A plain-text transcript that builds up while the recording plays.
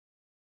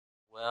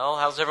Well,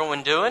 how's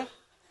everyone doing?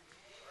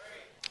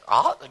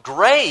 Oh,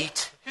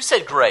 great. Who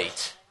said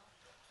great?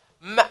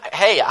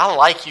 Hey, I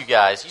like you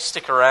guys. You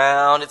stick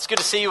around. It's good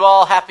to see you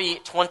all. Happy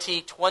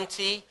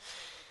 2020.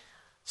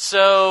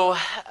 So,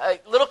 a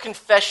little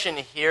confession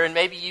here, and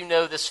maybe you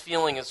know this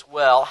feeling as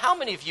well. How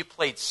many of you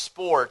played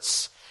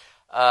sports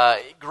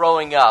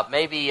growing up?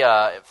 Maybe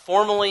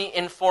formally,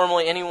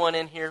 informally, anyone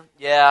in here?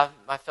 Yeah,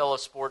 my fellow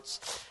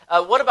sports.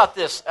 What about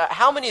this?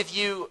 How many of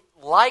you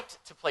liked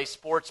to play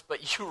sports,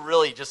 but you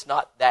really just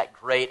not that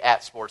great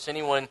at sports?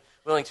 Anyone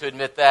willing to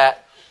admit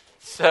that?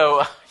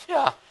 So,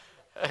 yeah,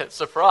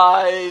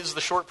 surprise,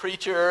 the short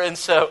preacher. And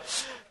so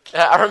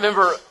I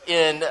remember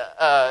in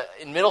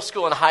middle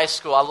school and high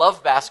school, I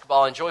loved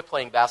basketball. I enjoy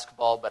playing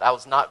basketball, but I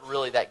was not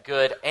really that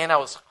good, and I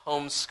was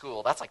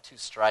homeschooled. That's like 2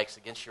 strikes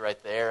against you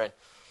right there. And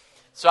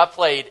so I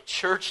played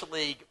church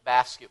league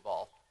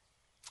basketball,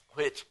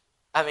 which,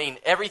 I mean,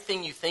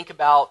 everything you think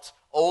about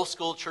old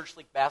school church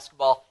league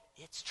basketball,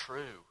 it's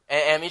true.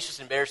 And it's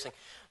just embarrassing.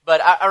 But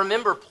I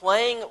remember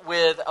playing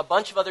with a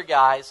bunch of other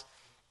guys,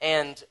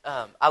 and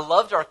I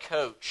loved our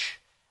coach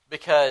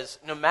because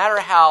no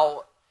matter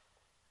how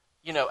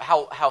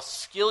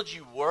skilled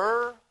you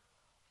were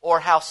or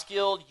how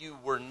skilled you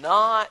were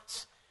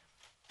not,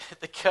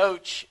 the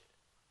coach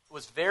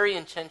was very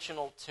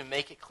intentional to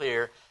make it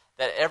clear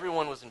that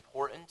everyone was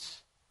important,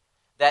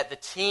 that the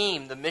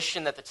team, the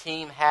mission that the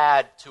team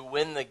had to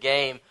win the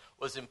game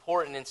was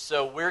important. And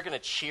so we're going to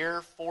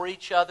cheer for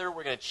each other.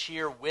 We're going to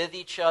cheer with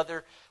each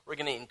other. We're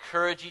going to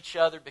encourage each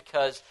other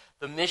because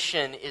the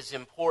mission is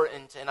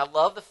important. And I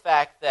love the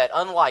fact that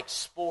unlike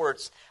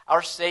sports,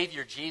 our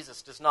Savior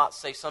Jesus does not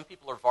say some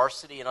people are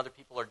varsity and other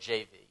people are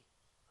JV.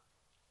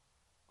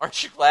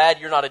 Aren't you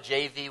glad you're not a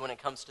JV when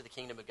it comes to the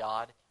kingdom of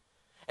God?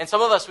 And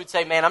some of us would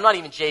say, man, I'm not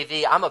even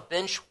JV. I'm a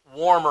bench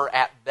warmer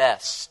at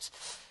best.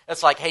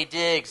 It's like, hey,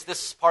 Diggs,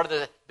 this part of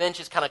the bench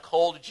is kind of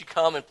cold. Would you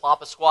come and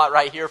plop a squat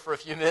right here for a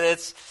few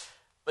minutes?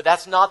 But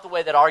that's not the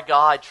way that our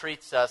God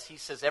treats us. He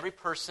says every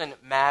person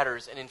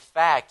matters. And in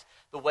fact,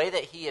 the way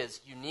that He has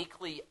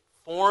uniquely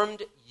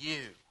formed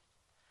you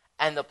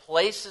and the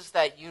places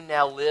that you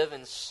now live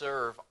and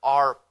serve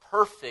are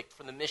perfect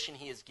for the mission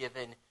He has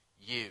given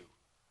you.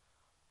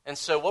 And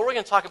so what we're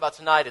going to talk about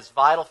tonight is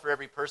vital for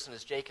every person.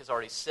 As Jake has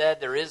already said,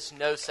 there is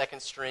no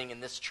second string in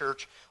this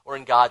church or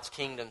in God's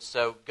kingdom.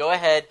 So go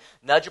ahead,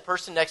 nudge a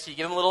person next to you,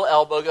 give them a little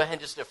elbow. Go ahead and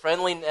just a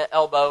friendly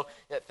elbow.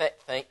 No,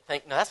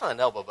 that's not an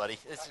elbow, buddy.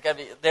 It's got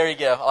to be. There you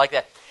go. I like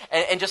that.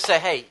 And just say,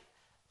 hey,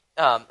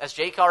 as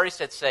Jake already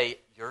said, say,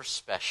 you're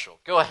special.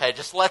 Go ahead.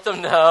 Just let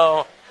them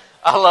know.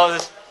 I love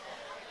this.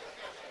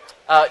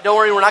 Don't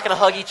worry, we're not going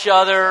to hug each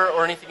other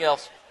or anything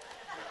else.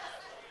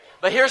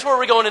 But here's where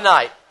we're going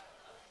tonight.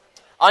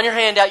 On your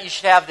handout, you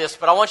should have this,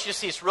 but I want you to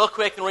see this real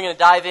quick, and we're going to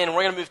dive in, and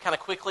we're going to move kind of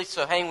quickly,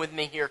 so hang with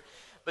me here.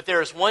 But there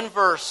is one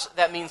verse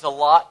that means a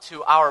lot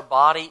to our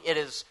body. It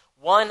is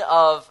one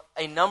of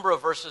a number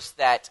of verses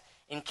that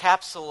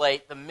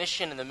encapsulate the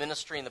mission and the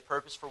ministry and the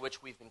purpose for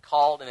which we've been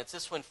called, and it's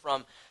this one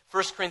from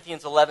 1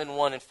 Corinthians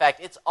 11:1. In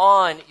fact, it's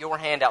on your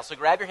handout, so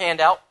grab your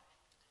handout,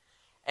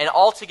 and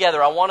all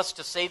together, I want us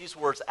to say these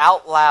words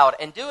out loud,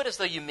 and do it as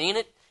though you mean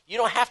it. You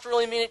don't have to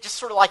really mean it, just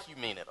sort of like you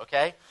mean it,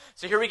 okay?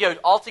 So here we go,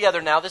 all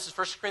together now. This is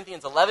 1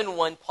 Corinthians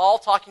 11:1. Paul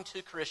talking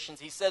to Christians.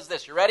 He says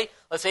this. You ready?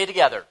 Let's say it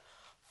together.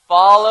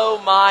 Follow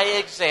my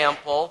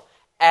example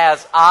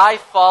as I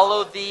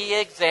follow the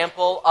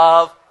example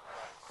of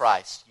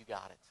Christ. You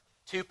got it.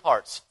 2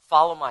 parts.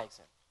 Follow my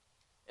example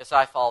as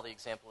I follow the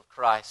example of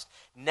Christ.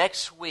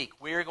 Next week,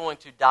 we're going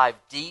to dive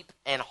deep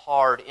and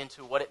hard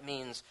into what it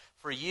means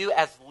for you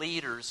as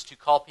leaders to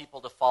call people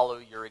to follow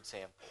your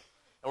example.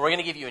 And we're going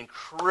to give you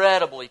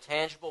incredibly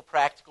tangible,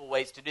 practical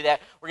ways to do that.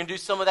 We're going to do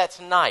some of that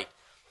tonight.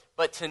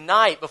 But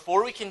tonight,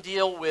 before we can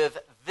deal with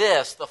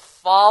this, the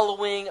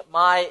following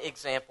my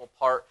example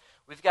part,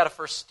 we've got to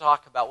first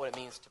talk about what it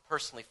means to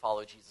personally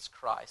follow Jesus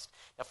Christ.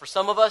 Now, for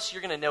some of us,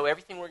 you're going to know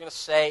everything we're going to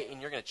say,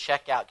 and you're going to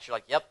check out because you're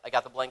like, yep, I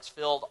got the blanks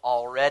filled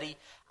already.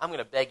 I'm going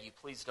to beg you,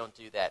 please don't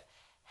do that.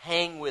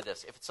 Hang with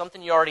us. If it's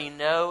something you already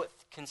know,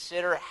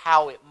 consider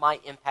how it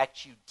might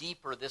impact you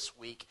deeper this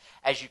week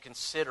as you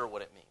consider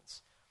what it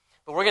means.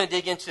 But we're going to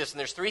dig into this, and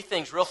there's 3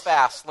 things real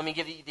fast. Let me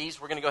give you these.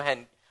 We're going to go ahead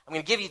and I'm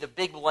going to give you the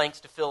big blanks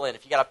to fill in.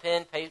 If you got a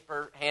pen,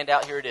 paper,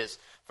 handout, here it is.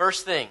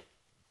 First thing,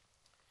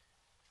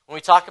 when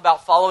we talk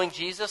about following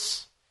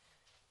Jesus,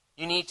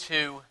 you need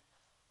to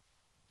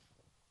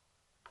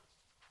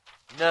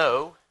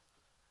know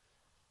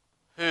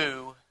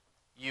who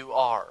you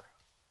are.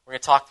 We're going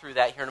to talk through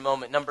that here in a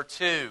moment. Number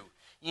 2,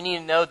 you need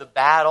to know the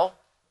battle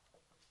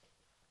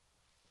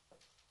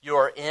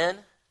you're in.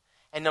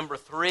 And number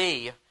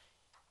 3,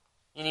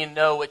 you need to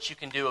know what you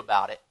can do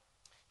about it.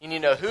 You need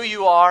to know who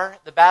you are,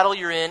 the battle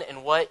you're in,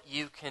 and what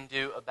you can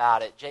do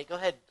about it. Jake, go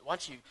ahead. Why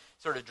don't you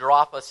sort of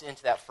drop us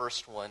into that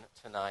first one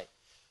tonight?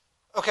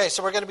 Okay,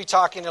 so we're going to be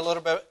talking a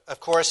little bit, of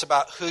course,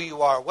 about who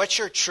you are. What's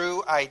your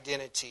true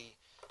identity?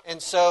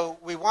 And so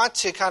we want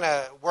to kind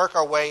of work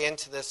our way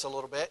into this a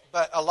little bit,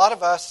 but a lot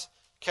of us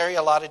carry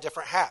a lot of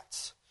different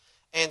hats.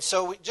 And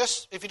so we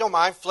just, if you don't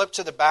mind, flip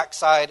to the back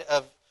side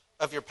of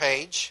of your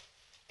page,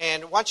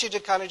 and I want you to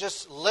kind of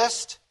just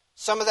list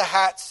some of the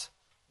hats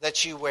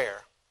that you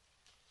wear.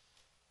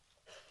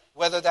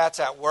 Whether that's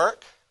at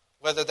work,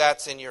 whether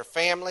that's in your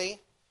family,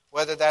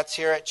 whether that's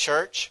here at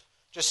church,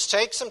 just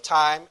take some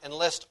time and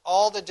list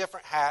all the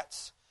different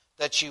hats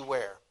that you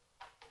wear.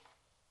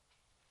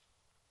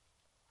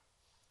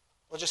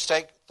 We'll just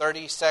take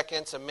 30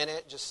 seconds, a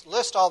minute, just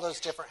list all those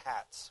different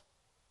hats.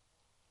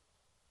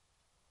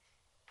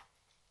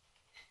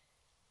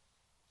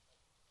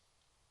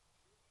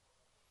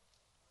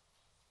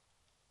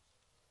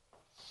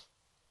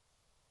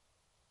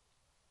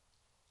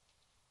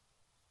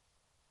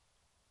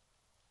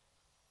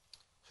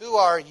 Who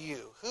are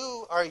you?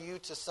 Who are you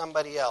to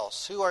somebody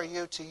else? Who are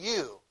you to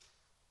you?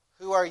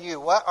 Who are you?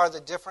 What are the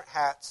different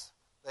hats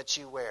that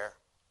you wear?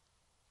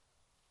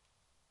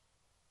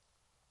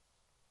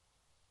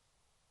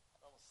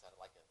 That almost sounded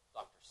like a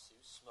Dr.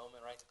 Seuss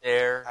moment right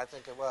there. I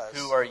think it was.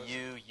 Who are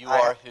you? You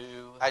are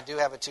who? I do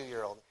have a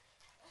 2-year-old.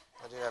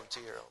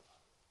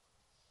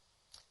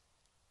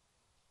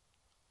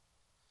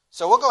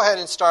 So we'll go ahead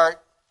and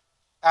start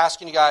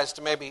asking you guys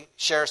to maybe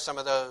share some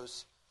of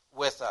those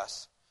with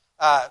us.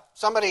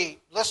 Somebody,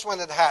 list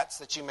one of the hats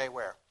that you may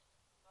wear.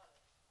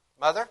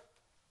 Mother?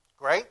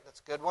 Great,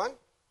 that's a good one.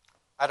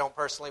 I don't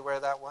personally wear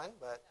that one,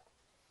 but...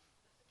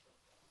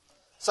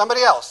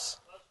 Somebody else?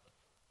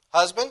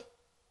 Husband?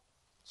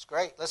 It's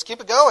great. Let's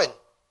keep it going.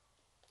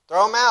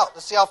 Throw them out.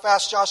 Let's see how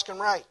fast Josh can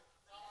write.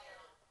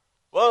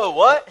 Whoa,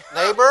 what?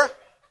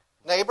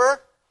 Neighbor?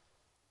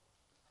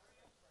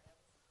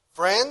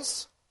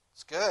 Friends?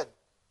 It's good.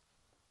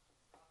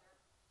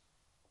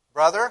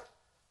 Brother?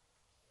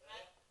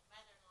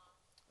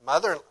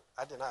 Mother,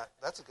 I did not.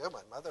 That's a good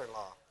one.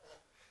 Mother-in-law.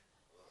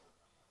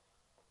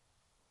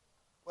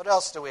 What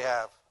else do we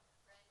have?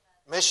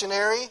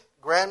 Missionary,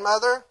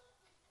 grandmother,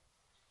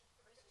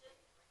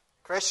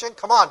 Christian.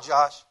 Come on,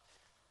 Josh.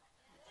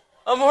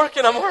 I'm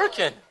working.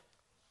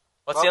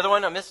 What's the other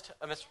one? I missed.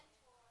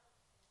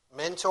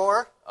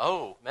 Mentor.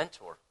 Oh,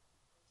 mentor.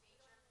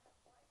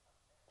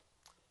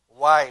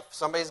 Wife.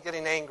 Somebody's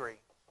getting angry.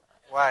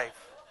 Wife.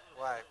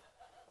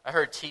 I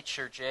heard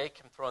teacher, Jake.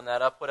 I'm throwing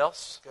that up. What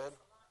else? Good.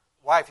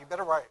 Wife, you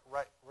better write.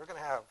 We're going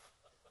to have,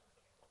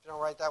 if you don't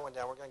write that one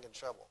down, we're going to get in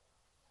trouble.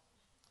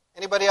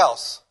 Anybody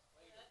else?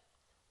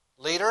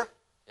 Leader?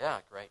 Yeah,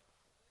 great.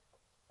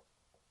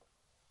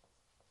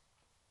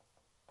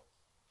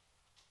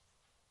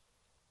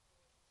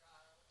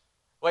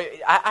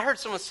 Wait, I heard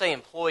someone say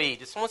employee.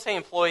 Did someone say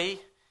employee?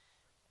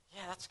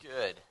 Yeah, that's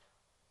good.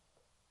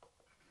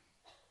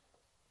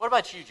 What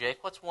about you,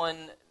 Jake? What's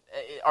one?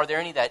 Are there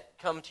any that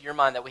come to your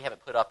mind that we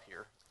haven't put up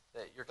here?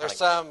 That you're There's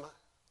some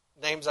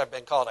names I've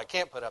been called I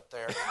can't put up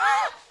there.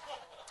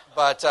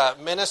 But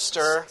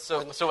minister.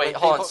 So wait,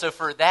 hold on. So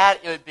for that,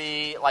 it would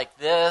be like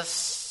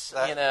this.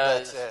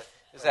 That's it.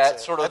 Is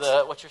that sort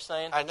of what you're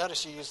saying? I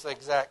noticed you used the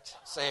exact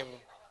same.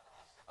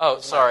 Oh,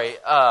 sorry.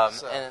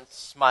 So. And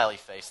smiley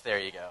face. There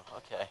you go.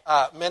 Okay.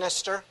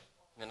 Minister.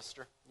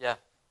 Minister. Yeah.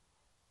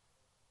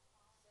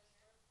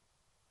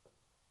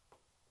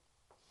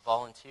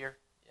 Volunteer.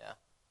 Yeah.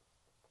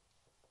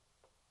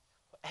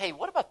 Hey,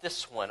 what about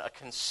this one? A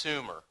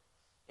consumer.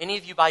 Any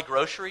of you buy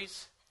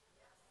groceries?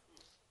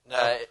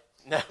 No.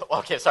 No.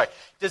 Okay, sorry.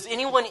 Does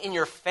anyone in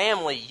your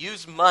family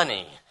use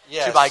money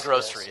Yes, to buy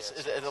groceries?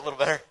 yes. Is it a little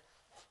better?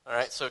 All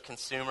right, so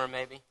consumer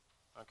maybe?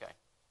 Okay.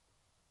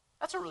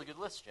 That's a really good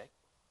list, Jake.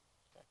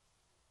 Okay.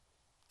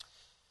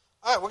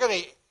 All right, we're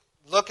going to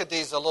look at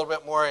these a little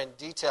bit more in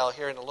detail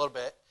here in a little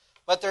bit.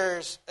 But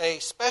there's a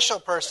special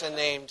person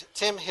named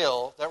Tim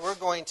Hill that we're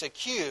going to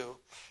cue.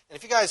 And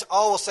if you guys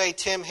all will say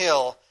Tim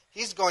Hill,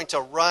 he's going to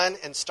run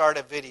and start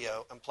a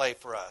video and play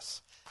for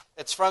us.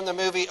 It's from the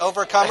movie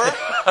Overcomer.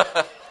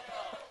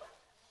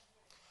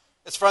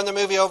 It's from the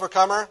movie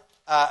Overcomer.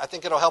 I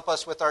think it'll help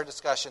us with our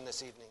discussion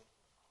this evening.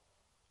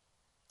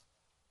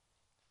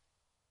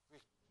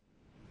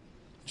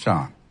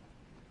 Sean,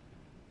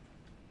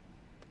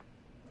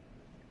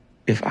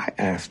 if I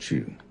asked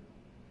you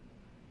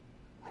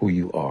who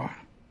you are,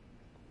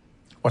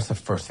 what's the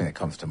first thing that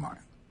comes to mind?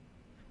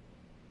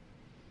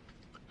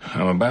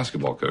 I'm a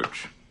basketball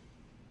coach.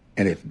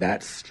 And if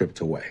that's stripped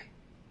away?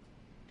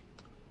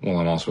 Well,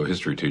 I'm also a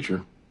history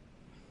teacher.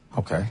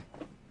 Okay.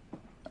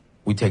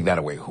 We take that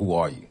away. Who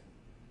are you?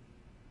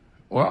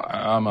 Well,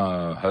 I'm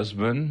a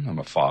husband. I'm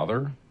a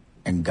father.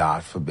 And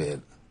God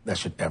forbid that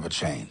should ever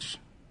change.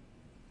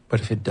 But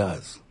if it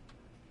does,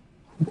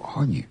 who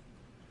are you?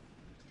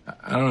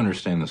 I don't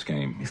understand this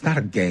game. It's not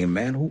a game,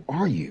 man. Who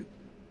are you?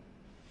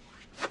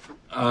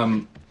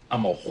 I'm a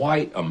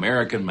white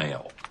American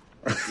male.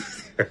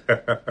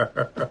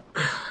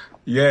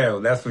 Yeah,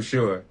 that's for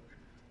sure.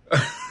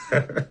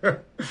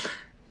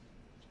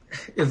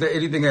 Is there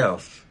anything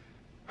else?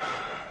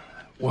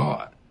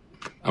 Well,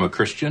 I'm a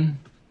Christian.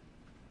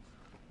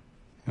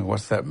 And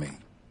what's that mean?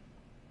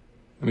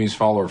 It means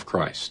follower of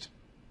Christ.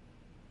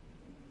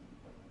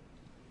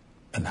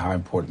 And how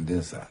important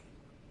is that?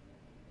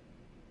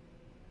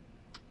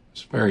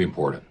 It's very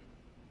important.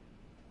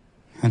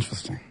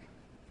 Interesting.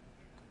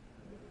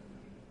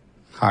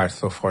 How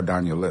so far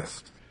down your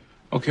list?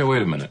 Okay,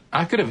 wait a minute.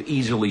 I could have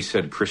easily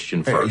said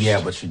Christian first.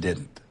 Yeah, but you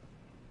didn't.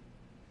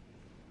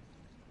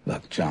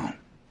 Look, John,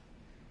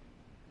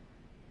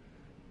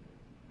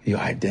 your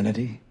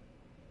identity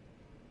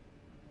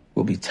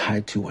will be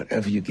tied to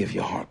whatever you give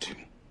your heart to.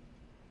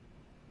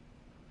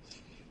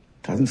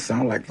 Doesn't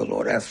sound like the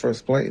Lord has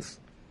first place.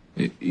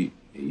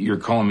 You're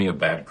calling me a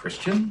bad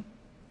Christian?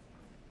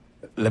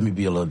 Let me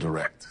be a little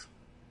direct.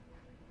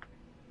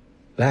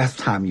 Last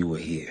time you were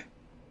here,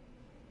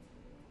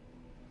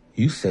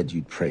 you said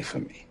you'd pray for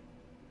me.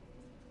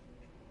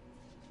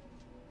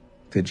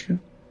 Did you?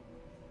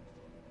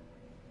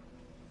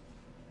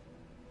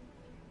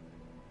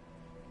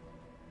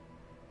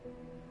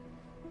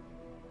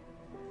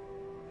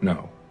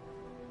 No.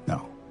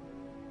 No.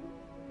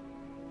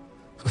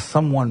 For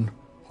someone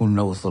who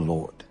knows the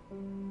Lord,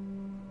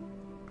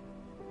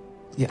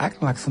 you're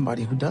acting like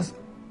somebody who doesn't,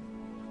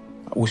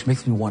 which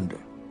makes me wonder,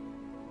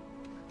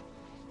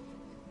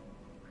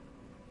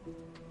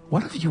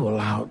 what have you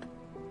allowed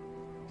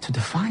to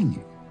define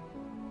you?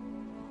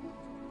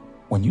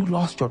 When you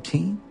lost your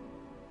team,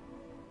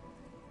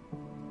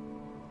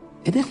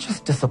 it didn't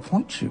just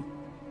disappoint you,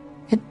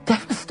 it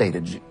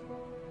devastated you.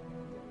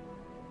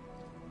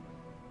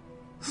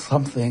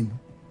 Something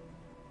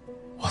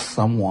or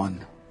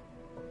someone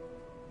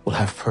will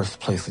have first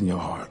place in your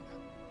heart.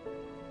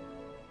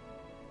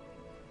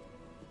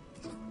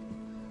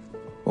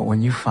 But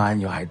when you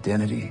find your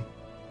identity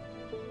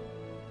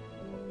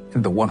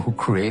in the one who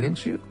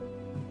created you,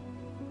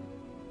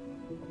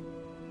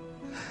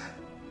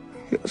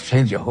 it'll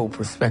change your whole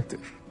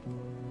perspective.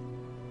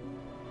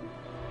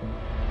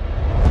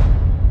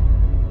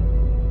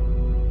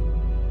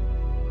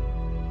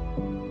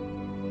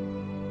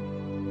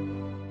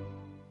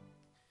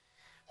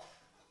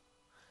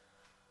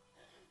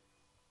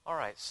 All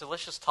right, so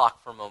let's just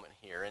talk for a moment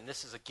here. And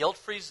this is a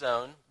guilt-free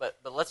zone, but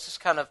let's just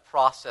kind of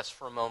process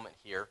for a moment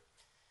here.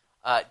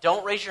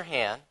 Don't raise your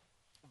hand,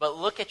 but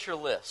look at your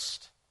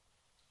list.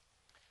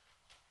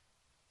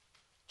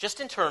 Just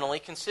internally,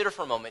 consider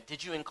for a moment,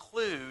 did you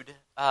include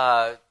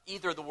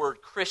either the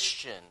word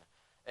Christian,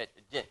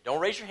 don't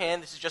raise your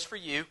hand, this is just for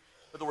you,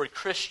 but the word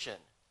Christian,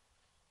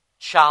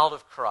 child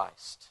of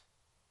Christ,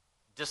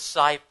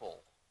 disciple,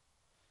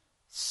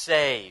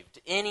 saved,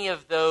 any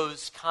of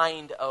those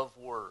kind of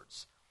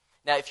words.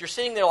 Now, if you're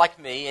sitting there like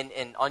me,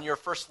 and on your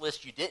first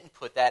list you didn't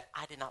put that,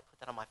 I did not put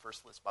that on my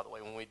first list, by the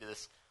way, when we did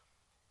this,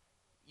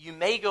 you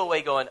may go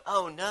away going,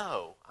 oh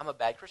no, I'm a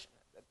bad Christian.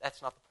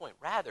 That's not the point.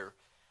 Rather,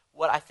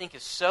 what I think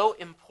is so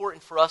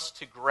important for us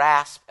to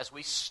grasp as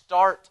we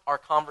start our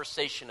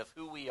conversation of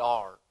who we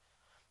are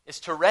is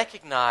to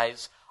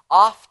recognize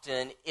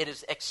often it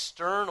is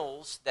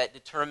externals that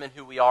determine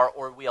who we are,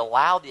 or we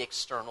allow the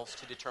externals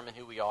to determine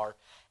who we are,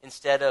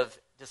 instead of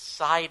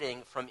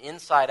deciding from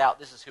inside out,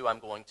 this is who I'm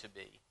going to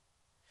be.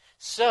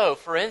 So,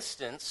 for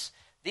instance,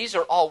 these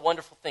are all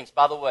wonderful things.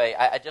 By the way,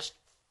 I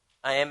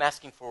am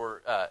asking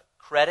for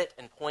credit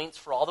and points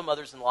for all the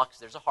mothers-in-law, because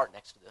there's a heart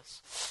next to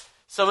this.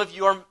 Some of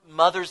you are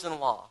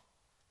mothers-in-law.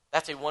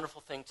 That's a wonderful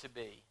thing to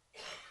be.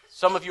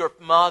 Some of you are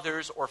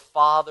mothers or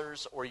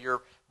fathers or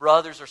your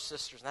brothers or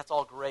sisters, and that's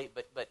all great.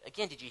 But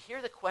again, did you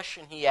hear the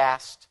question he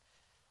asked?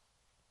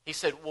 He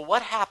said, well,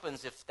 what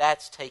happens if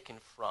that's taken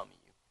from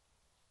you?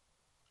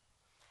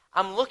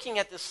 I'm looking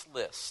at this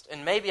list,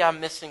 and maybe I'm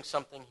missing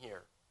something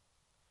here.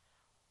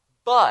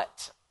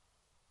 But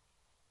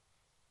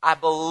I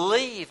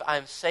believe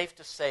I'm safe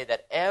to say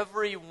that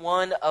every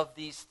one of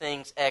these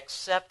things,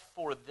 except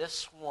for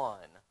this one,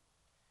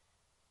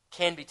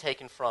 can be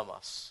taken from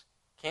us.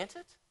 Can't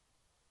it?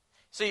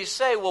 So you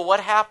say, well, what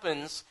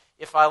happens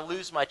if I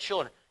lose my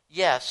children?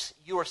 Yes,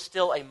 you are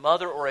still a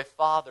mother or a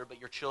father, but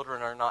your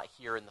children are not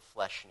here in the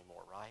flesh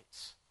anymore,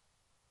 right?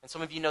 And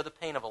some of you know the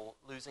pain of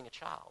losing a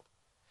child.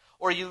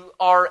 Or you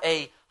are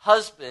a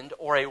husband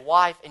or a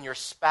wife and your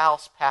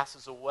spouse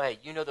passes away.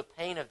 You know the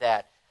pain of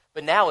that.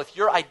 But now if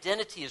your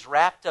identity is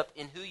wrapped up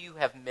in who you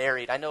have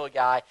married, I know a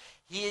guy,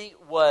 he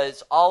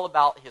was all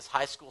about his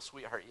high school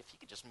sweetheart. If he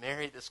could just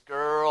marry this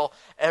girl,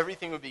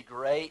 everything would be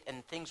great,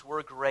 and things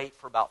were great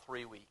for about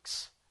 3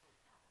 weeks.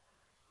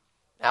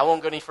 Now, I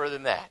won't go any further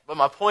than that, but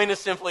my point is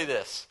simply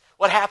this.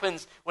 What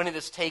happens when it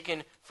is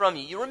taken from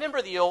you? You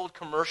remember the old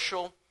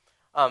commercial,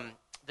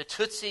 the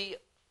Tootsie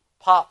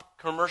Pop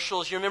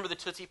commercials? You remember the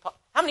Tootsie Pop?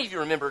 How many of you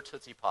remember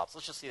Tootsie Pops?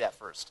 Let's just see that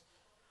first.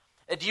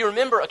 Do you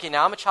remember, okay,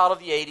 now I'm a child of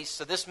the 80s,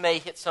 so this may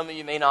hit some of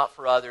you, may not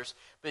for others,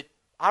 but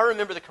I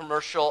remember the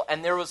commercial,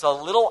 and there was a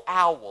little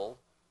owl.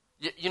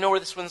 You know where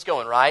this one's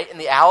going, right? And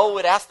the owl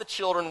would ask the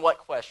children what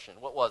question?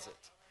 What was it?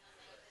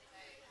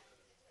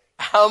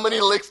 How many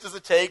licks does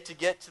it take to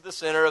get to the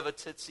center of a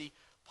Tootsie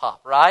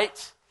Pop,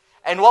 right?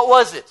 And what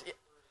was it?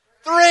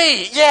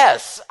 3,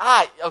 yes.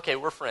 Okay,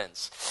 we're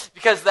friends.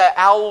 Because the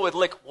owl would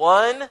lick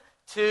 1,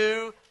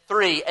 2,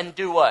 3, and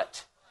do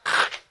what?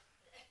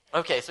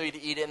 Okay, so he'd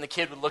eat it, and the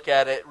kid would look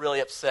at it really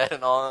upset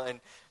and all,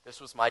 and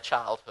this was my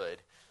childhood.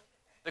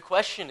 The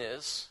question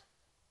is,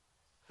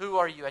 who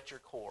are you at your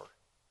core?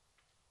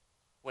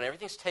 When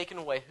everything's taken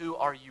away, who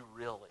are you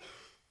really?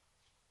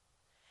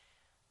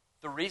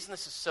 The reason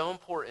this is so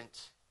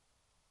important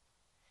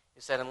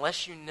is that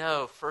unless you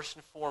know, first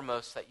and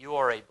foremost, that you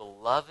are a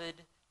beloved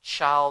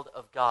child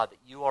of God, that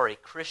you are a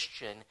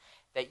Christian,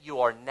 that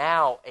you are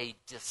now a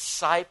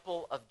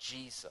disciple of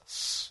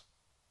Jesus,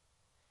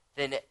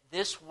 then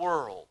this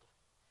world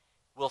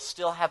will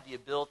still have the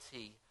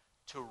ability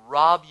to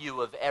rob you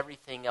of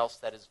everything else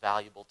that is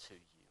valuable to you.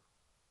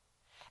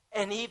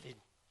 And even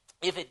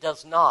if it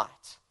does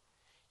not,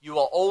 you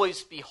will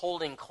always be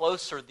holding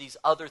closer these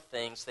other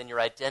things than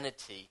your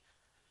identity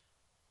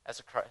as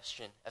a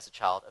Christian, as a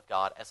child of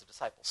God, as a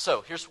disciple.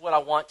 So here's what I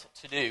want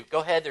to do. Go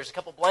ahead. There's a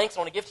couple blanks I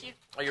want to give to you.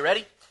 Are you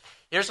ready?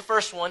 Here's the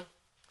first one.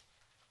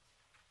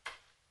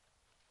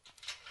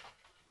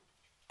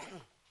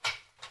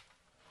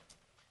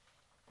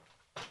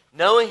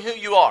 Knowing who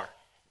you are.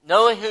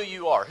 Knowing who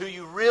you are. Who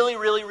you really,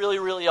 really, really,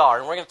 really are.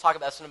 And we're going to talk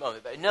about this in a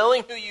moment. But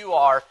knowing who you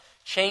are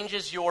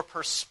changes your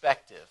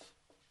perspective.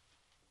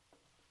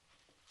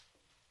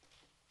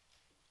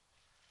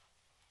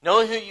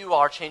 Knowing who you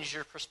are changes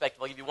your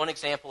perspective. I'll give you one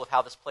example of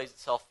how this plays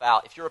itself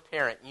out. If you're a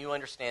parent and you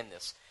understand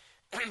this.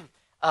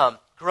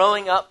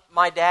 Growing up,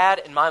 my dad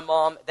and my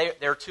mom,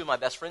 they're two of my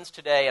best friends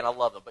today, and I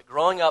love them. But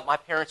growing up, my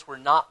parents were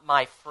not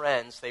my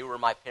friends. They were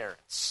my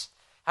parents.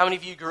 How many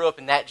of you grew up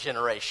in that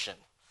generation?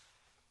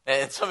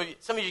 And some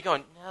of you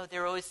going, no,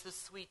 they're always so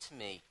sweet to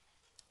me.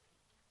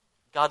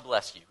 God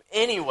bless you.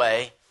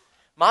 Anyway,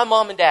 my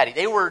mom and daddy,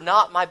 they were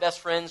not my best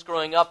friends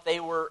growing up. They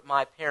were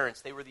my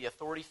parents. They were the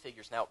authority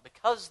figures. Now,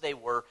 because they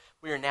were,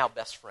 we are now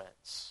best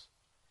friends.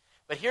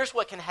 But here's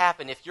what can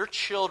happen if your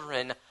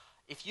children,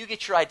 if you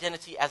get your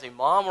identity as a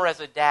mom or as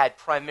a dad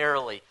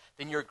primarily,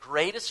 then your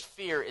greatest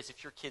fear is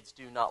if your kids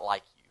do not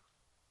like you,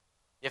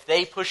 if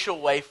they push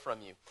away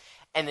from you.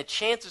 And the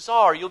chances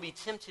are you'll be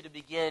tempted to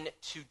begin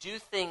to do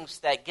things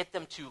that get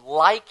them to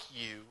like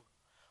you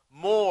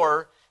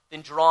more than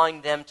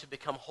drawing them to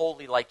become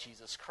wholly like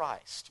Jesus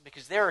Christ.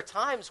 Because there are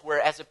times where,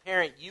 as a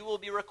parent, you will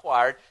be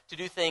required to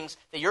do things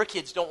that your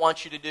kids don't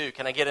want you to do.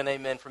 Can I get an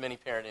amen from any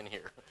parent in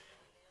here?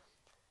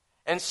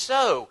 And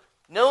so,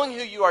 knowing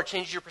who you are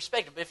changes your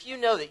perspective. But if you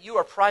know that you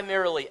are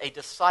primarily a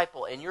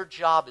disciple and your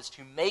job is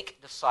to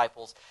make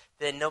disciples,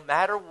 then no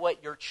matter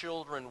what your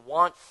children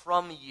want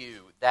from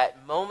you,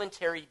 that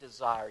momentary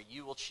desire,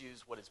 you will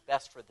choose what is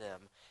best for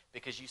them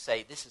because you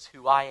say, this is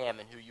who I am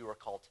and who you are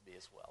called to be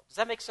as well. Does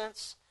that make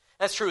sense?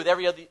 That's true with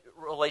every other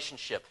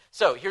relationship.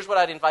 So here's what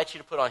I'd invite you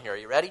to put on here. Are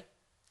you ready?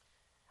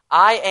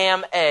 I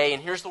am a,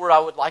 and here's the word I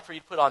would like for you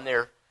to put on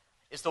there,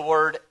 is the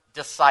word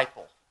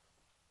disciple.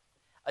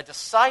 A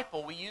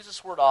disciple, we use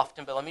this word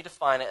often, but let me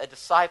define it. A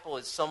disciple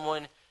is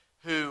someone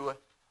who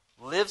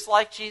lives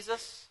like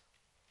Jesus,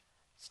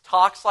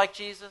 talks like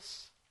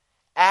Jesus,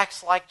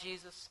 acts like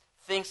Jesus,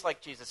 thinks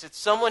like Jesus. It's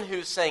someone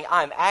who's saying,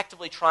 I'm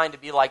actively trying to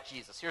be like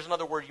Jesus. Here's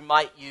another word you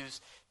might use.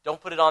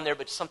 Don't put it on there,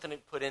 but something to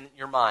put in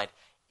your mind.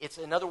 It's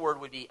another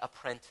word would be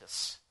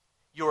apprentice.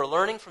 You are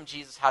learning from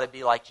Jesus how to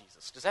be like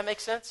Jesus. Does that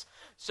make sense?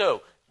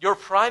 So, your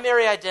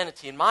primary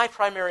identity and my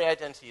primary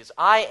identity is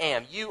I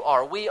am, you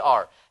are, we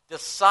are,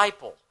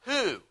 disciple.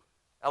 Who,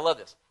 I love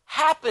this,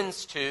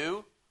 happens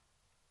to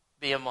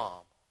be a mom.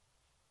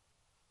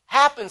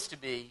 Happens to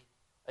be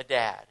a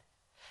dad.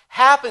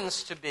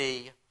 Happens to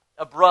be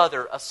a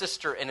brother, a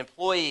sister, an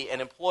employee,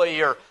 an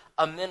employer,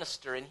 a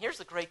minister. And here's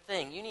the great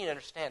thing. You need to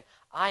understand,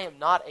 I am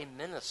not a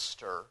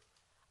minister.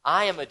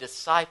 I am a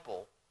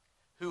disciple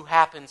who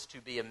happens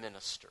to be a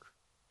minister.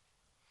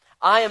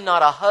 I am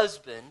not a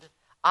husband.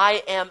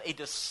 I am a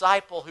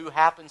disciple who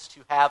happens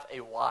to have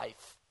a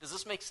wife. Does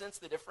this make sense,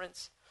 the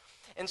difference?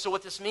 And so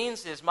what this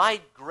means is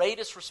my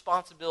greatest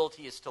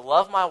responsibility is to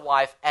love my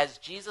wife as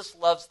Jesus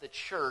loves the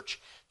church,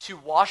 to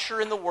wash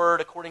her in the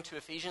Word according to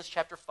Ephesians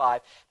chapter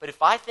 5. But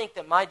if I think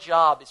that my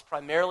job is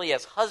primarily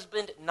as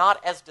husband, not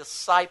as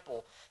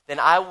disciple, then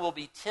I will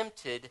be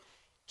tempted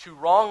to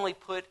wrongly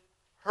put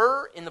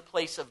her in the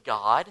place of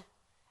God.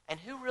 And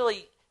who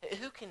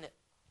can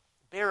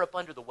bear up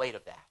under the weight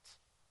of that?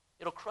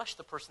 It'll crush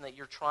the person that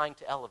you're trying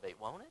to elevate,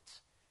 won't it?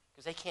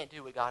 Because they can't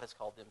do what God has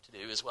called them to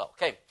do as well.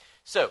 Okay,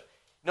 so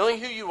knowing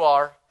who you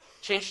are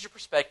changes your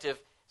perspective.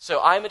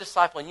 So I'm a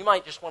disciple, and you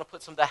might just want to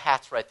put some of the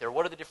hats right there.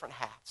 What are the different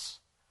hats?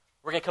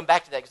 We're going to come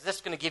back to that because this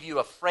is going to give you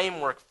a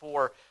framework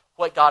for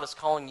what God is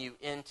calling you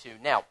into.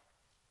 Now,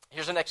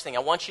 here's the next thing. I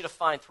want you to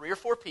find 3 or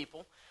 4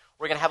 people.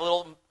 We're going to have a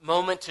little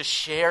moment to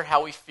share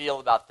how we feel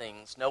about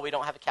things. No, we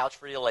don't have a couch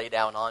for you to lay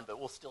down on, but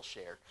we'll still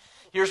share.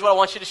 Here's what I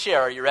want you to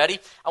share. Are you ready?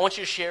 I want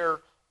you to share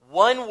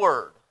one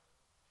word,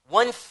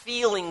 one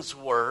feelings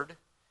word.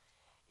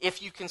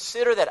 If you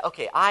consider that,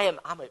 okay, I'm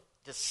a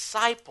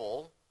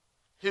disciple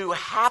who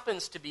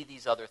happens to be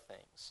these other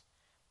things.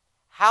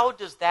 How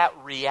does that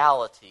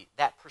reality,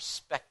 that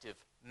perspective,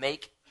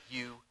 make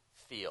you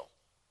feel?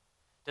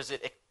 Does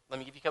it, let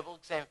me give you a couple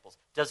examples.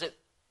 Does it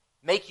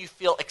make you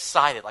feel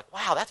excited? Like,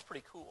 wow, that's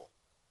pretty cool.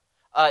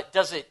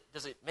 Does it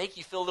make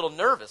you feel a little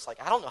nervous?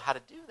 Like, I don't know how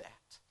to do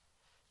that.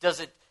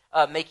 Does it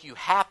make you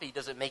happy?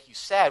 Does it make you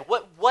sad?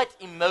 What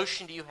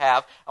emotion do you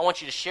have? I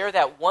want you to share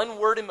that one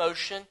word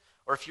emotion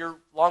or if you're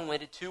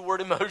long-winded,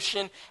 2-word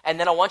emotion, and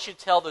then I want you to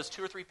tell those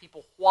 2 or 3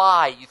 people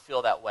why you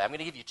feel that way. I'm going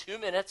to give you 2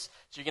 minutes,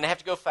 so you're going to have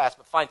to go fast,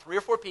 but find 3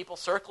 or 4 people,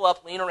 circle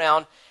up, lean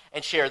around,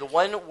 and share the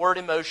 1-word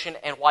emotion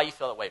and why you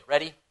feel that way.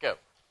 Ready? Go.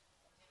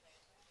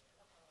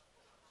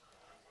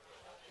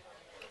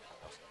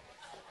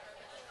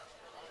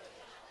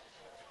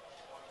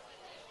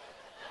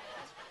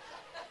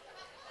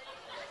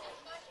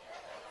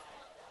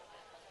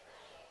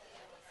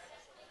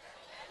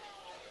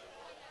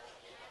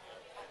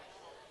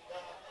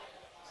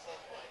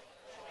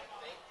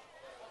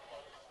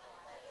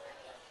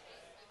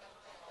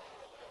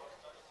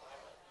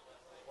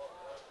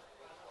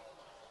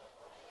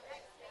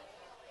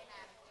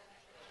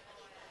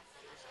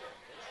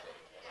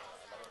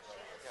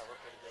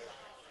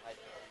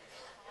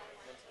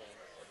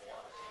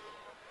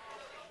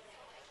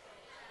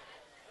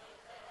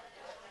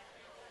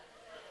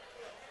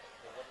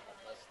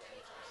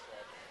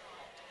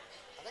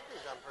 I think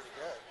we've done pretty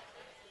good.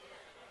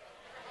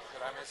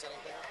 Did I miss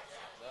anything?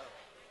 No.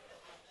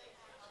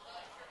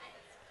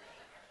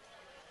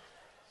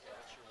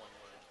 What's your 1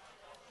 word?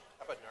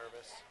 How about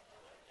nervous?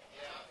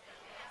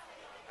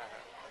 I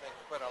think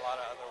we put a lot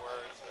of other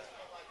words.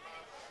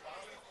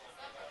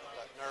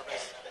 But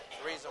nervous.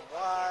 The reason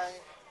why.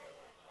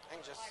 I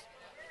think just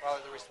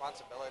probably the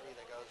responsibility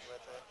that goes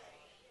with it.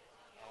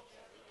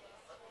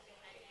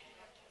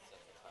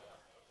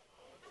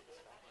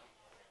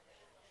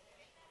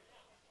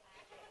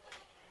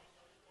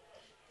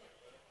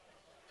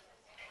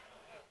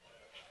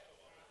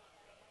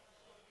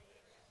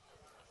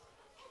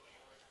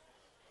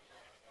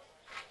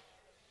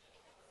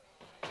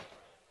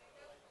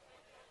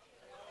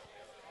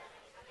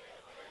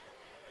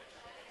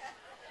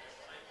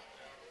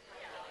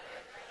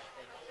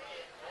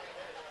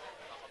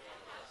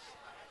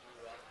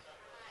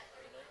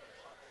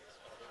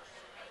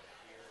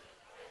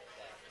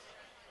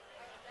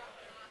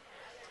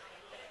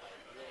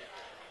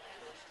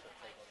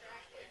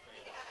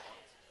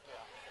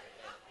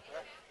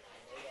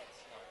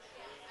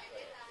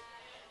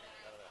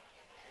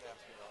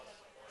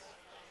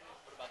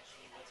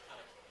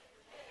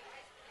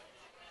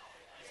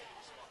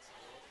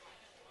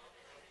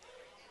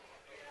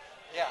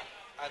 Yeah,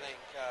 I think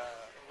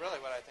really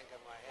what I think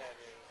in my head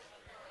is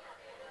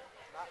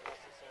not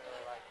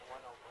necessarily like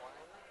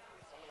one-on-one.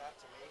 Some of that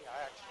to me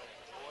I actually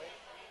enjoy.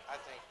 I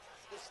think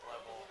this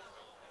level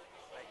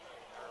makes me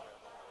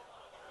nervous.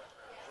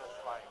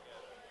 Just like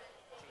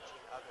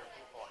teaching other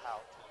people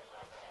how to do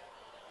that.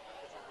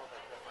 It's a little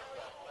bit different,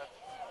 but that's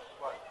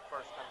what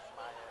first comes to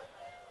my head.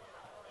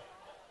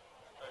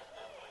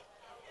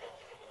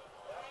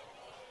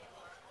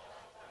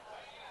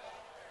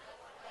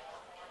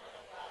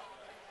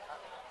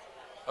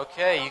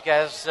 Okay, you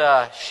guys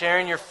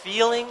sharing your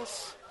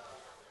feelings?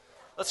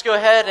 Let's go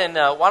ahead and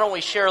why don't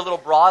we share a little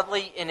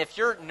broadly? And if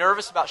you're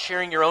nervous about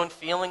sharing your own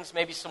feelings,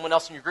 maybe someone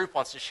else in your group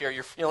wants to share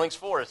your feelings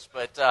for us.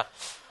 But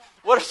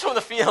what are some of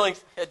the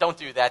feelings? Don't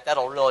do that.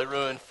 That'll really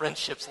ruin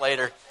friendships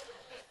later.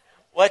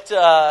 What's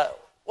a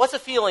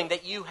feeling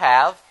that you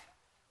have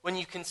when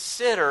you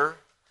consider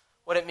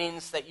what it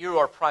means that you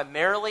are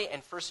primarily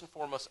and first and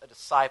foremost a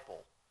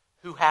disciple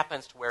who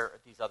happens to wear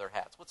these other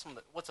hats? What's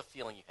a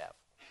feeling you have?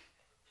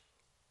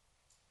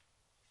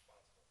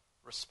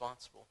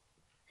 Responsible.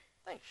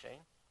 Thanks, Shane.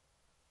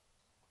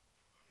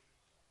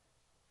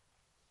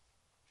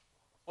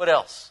 What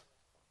else?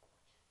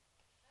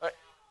 All right.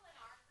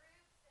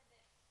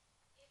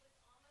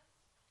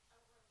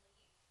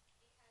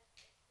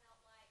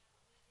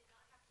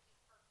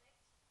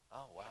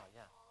 Oh, wow,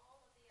 yeah.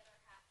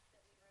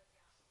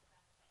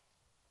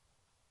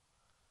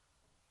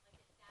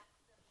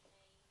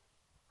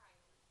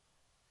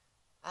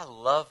 I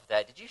love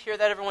that. Did you hear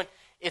that, everyone?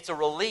 It's a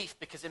relief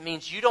because it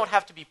means you don't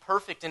have to be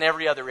perfect in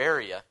every other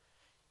area.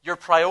 Your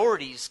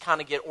priorities kind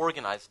of get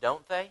organized,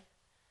 don't they?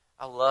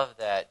 I love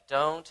that.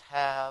 Don't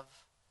have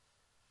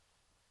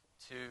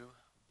to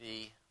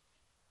be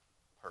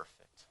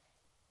perfect.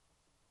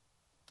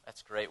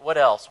 That's great. What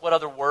else? What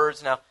other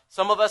words? Now,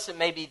 some of us, it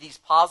may be these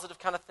positive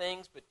kind of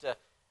things, but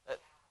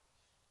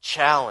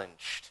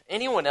challenged.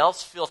 Anyone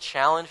else feel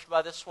challenged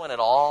by this one at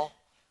all?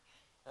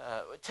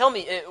 Tell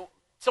me,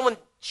 someone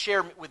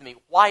share with me,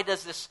 why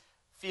does this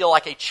feel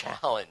like a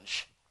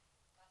challenge?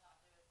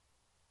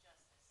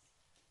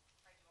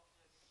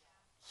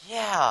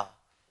 Yeah.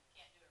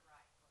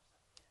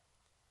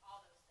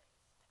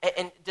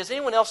 And does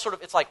anyone else sort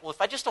of, it's like, well, if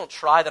I just don't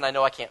try, then I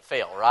know I can't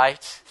fail,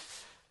 right?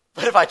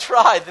 But if I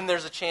try, then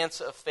there's a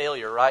chance of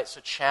failure, right?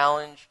 So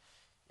challenge,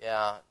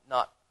 yeah,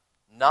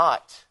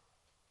 not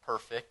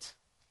perfect,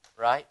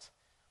 right?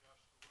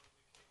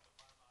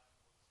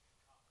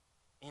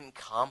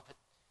 Incompetent.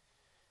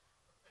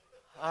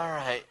 All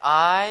right,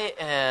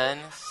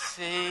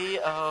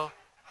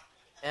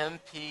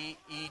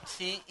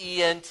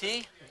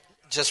 INCOMPETENT.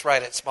 Just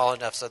write it small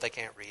enough so they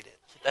can't read it.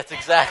 That's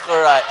exactly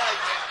right.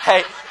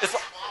 Hey,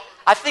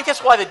 I think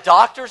that's why the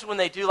doctors, when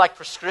they do like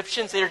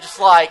prescriptions, they're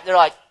like,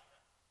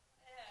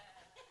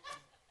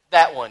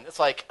 that one. It's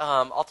like,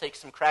 I'll take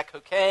some crack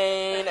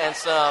cocaine and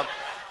some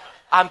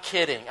I'm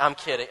kidding.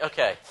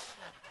 Okay.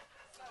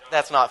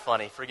 That's not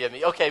funny. Forgive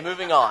me. Okay,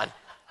 moving on.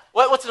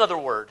 What's another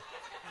word?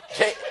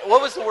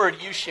 What was the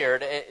word you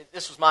shared?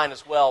 This was mine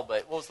as well,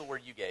 but what was the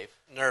word you gave?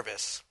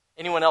 Nervous.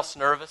 Anyone else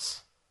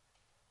nervous?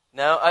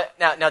 No?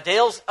 Now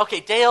Dale's...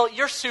 Okay, Dale,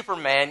 you're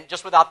Superman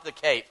just without the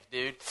cape,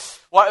 dude.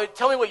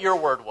 Tell me what your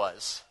word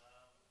was.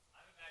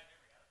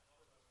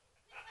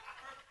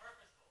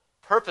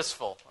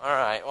 Purposeful. All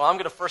right. Well, I'm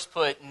going to first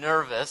put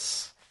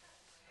nervous.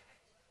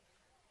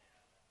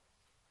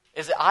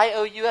 Is it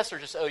I-O-U-S or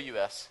just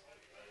O-U-S?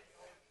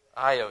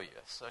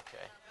 I-O-U-S.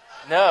 Okay.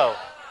 No.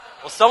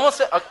 Well, someone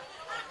said... Okay.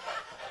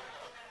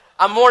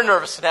 I'm more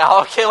nervous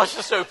now. Okay, let's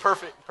just go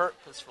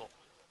purposeful.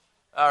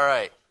 All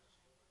right.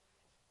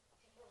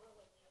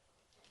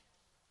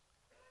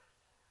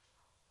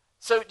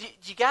 So do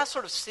you guys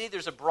sort of see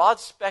there's a broad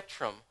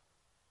spectrum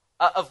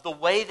of the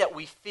way that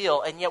we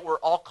feel, and yet we're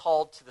all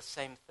called to the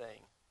same thing.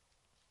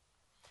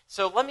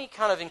 So let me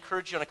kind of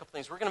encourage you on a couple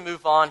things. We're going to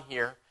move on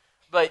here,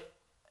 but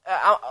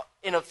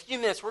in a few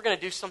minutes we're going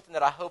to do something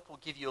that I hope will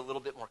give you a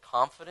little bit more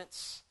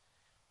confidence.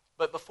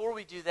 But before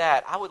we do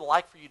that, I would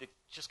like for you to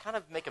just kind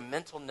of make a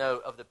mental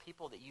note of the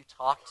people that you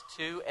talked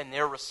to and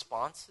their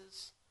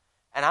responses.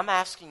 And I'm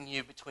asking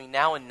you between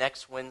now and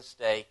next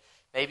Wednesday,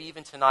 maybe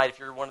even tonight if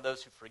you're one of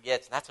those who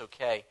forgets, and that's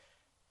okay,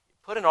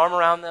 put an arm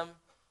around them.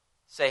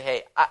 Say,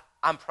 hey,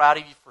 I'm proud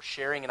of you for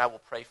sharing, and I will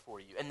pray for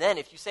you. And then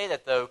if you say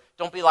that, though,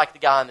 don't be like the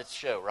guy on this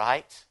show,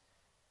 right?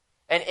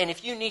 And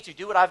if you need to,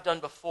 do what I've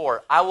done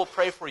before. I will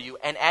pray for you.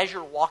 And as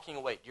you're walking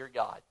away, dear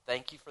God,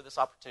 thank you for this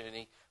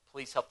opportunity.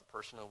 Please help the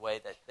person in a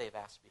way that they've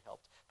asked to be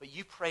helped. But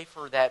you pray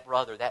for that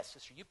brother, that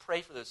sister. You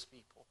pray for those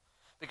people.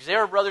 Because there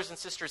are brothers and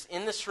sisters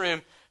in this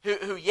room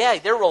who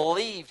they're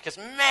relieved because,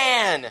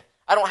 man,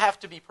 I don't have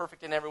to be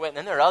perfect in every way. And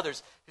then there are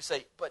others who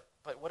say, but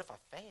what if I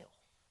fail?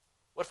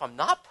 What if I'm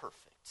not perfect?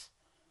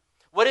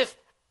 What if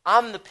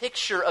I'm the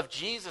picture of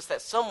Jesus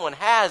that someone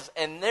has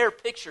and their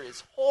picture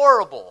is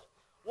horrible?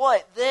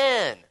 What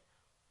then?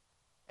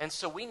 And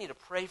so we need to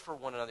pray for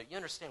one another. You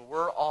understand,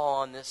 we're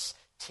all on this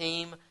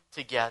team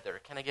together.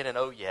 Can I get an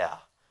oh yeah?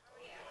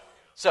 Oh, yeah.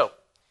 So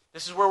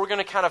this is where we're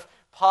going to kind of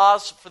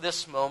pause for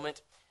this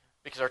moment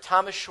because our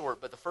time is short.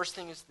 But the first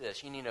thing is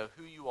this. You need to know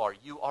who you are.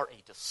 You are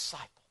a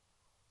disciple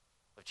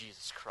of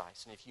Jesus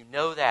Christ. And if you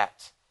know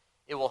that,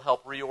 it will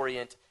help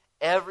reorient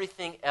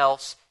everything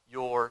else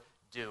you're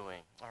doing.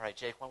 All right,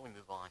 Jake, why don't we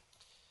move on?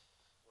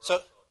 So,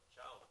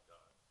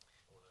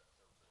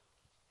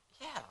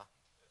 yeah.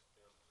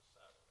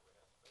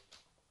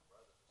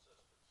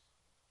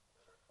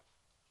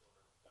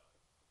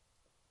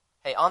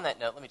 Hey, on that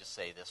note, let me just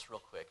say this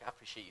real quick. I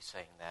appreciate you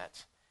saying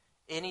that.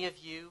 Any of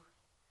you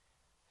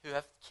who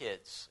have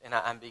kids, and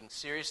I'm being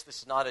serious,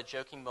 this is not a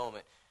joking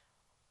moment,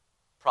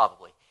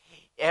 probably.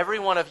 Every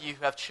one of you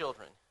who have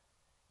children,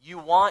 you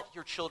want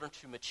your children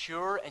to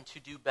mature and to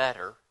do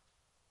better,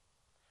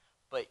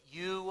 but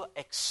you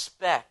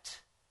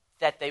expect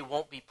that they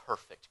won't be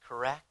perfect,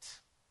 correct?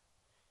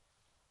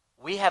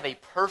 We have a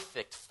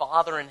perfect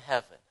Father in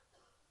heaven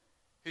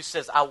who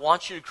says, I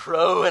want you to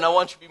grow and I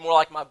want you to be more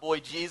like my boy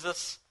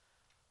Jesus.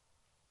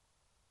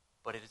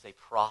 But it is a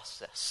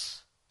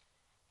process.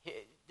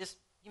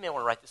 You may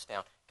want to write this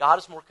down. God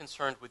is more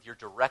concerned with your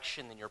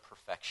direction than your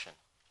perfection.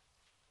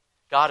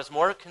 God is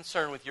more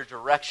concerned with your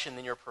direction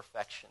than your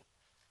perfection.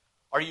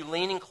 Are you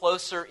leaning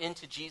closer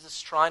into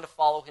Jesus, trying to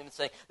follow him and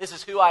saying, this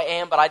is who I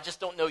am, but I just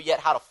don't know yet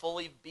how to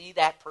fully be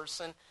that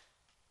person?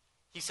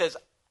 He says,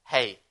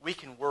 hey, we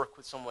can work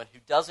with someone who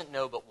doesn't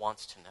know but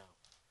wants to know.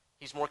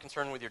 He's more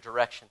concerned with your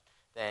direction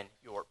than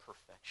your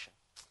perfection.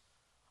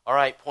 All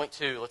right, point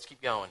 2. Let's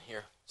keep going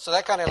here. So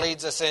that kind of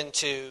leads us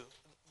into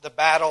the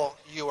battle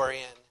you are in.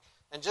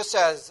 And just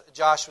as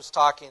Josh was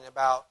talking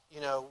about,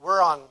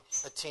 we're on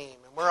a team,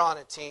 and we're on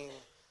a team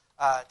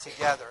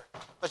together.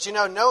 But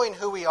knowing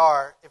who we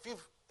are, if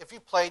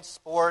you've played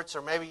sports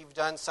or maybe you've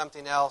done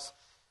something else,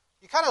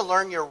 you kind of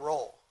learn your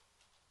role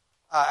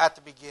at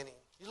the beginning.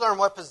 You learn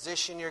what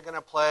position you're going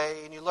to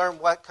play, and you learn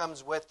what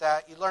comes with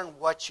that. You learn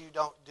what you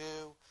don't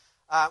do.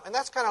 And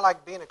that's kind of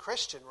like being a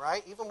Christian,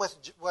 right? Even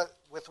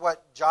with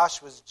what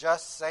Josh was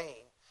just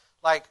saying.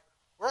 Like,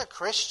 we're a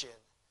Christian.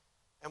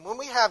 And when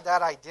we have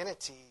that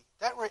identity,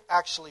 that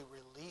actually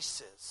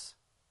releases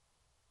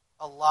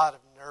a lot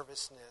of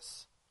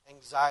nervousness,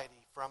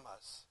 anxiety from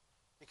us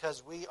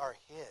because we are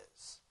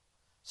his.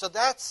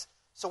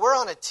 So we're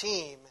on a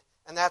team,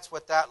 and that's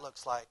what that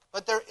looks like.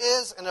 But there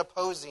is an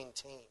opposing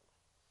team.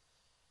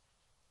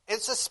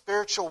 It's a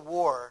spiritual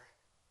war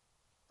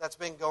that's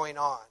been going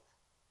on.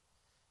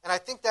 And I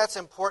think that's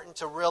important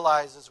to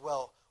realize as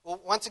well. Well,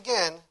 once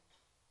again,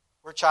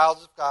 we're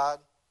children of God.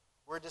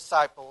 We're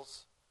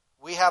disciples.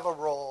 We have a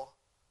role,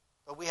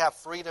 but we have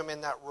freedom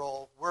in that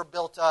role. We're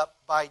built up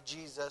by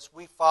Jesus.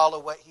 We follow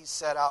what he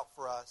set out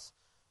for us.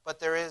 But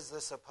there is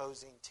this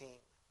opposing team.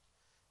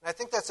 And I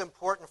think that's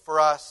important for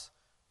us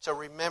to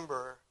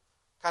remember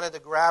kind of the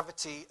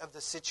gravity of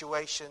the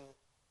situation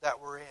that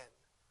we're in.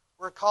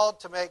 We're called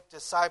to make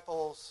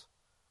disciples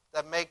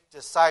that make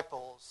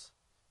disciples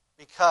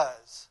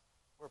because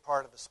we're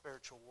part of a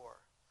spiritual war.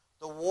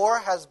 The war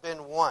has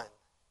been won.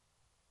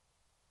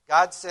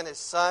 God sent his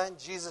Son,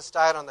 Jesus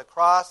died on the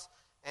cross,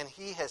 and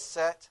he has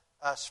set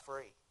us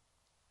free.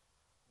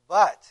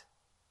 But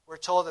we're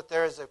told that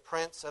there is a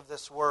prince of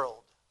this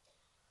world.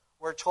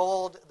 We're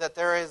told that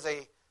there is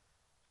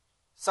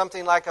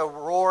something like a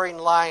roaring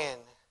lion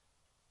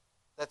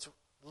that's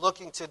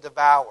looking to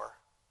devour.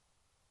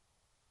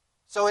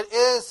 So it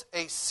is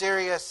a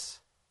serious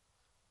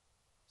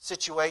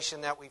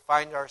situation that we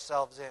find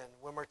ourselves in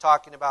when we're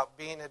talking about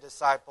being a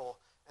disciple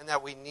and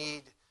that we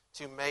need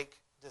to make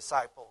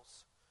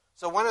disciples.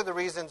 So one of the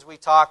reasons we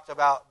talked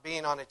about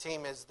being on a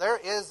team is there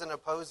is an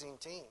opposing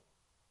team.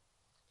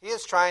 He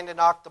is trying to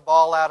knock the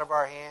ball out of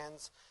our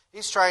hands.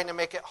 He's trying to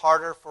make it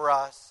harder for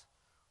us.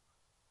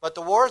 But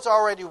the war is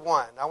already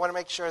won. I want to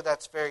make sure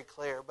that's very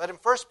clear. But in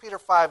 1 Peter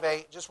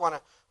 5:8, just want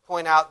to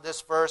point out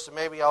this verse, and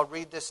maybe I'll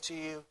read this to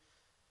you.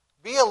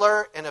 Be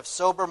alert and of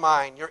sober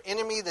mind. Your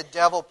enemy, the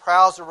devil,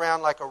 prowls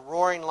around like a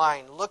roaring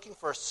lion, looking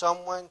for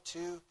someone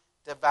to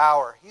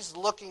devour. He's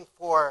looking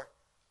for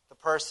the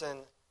person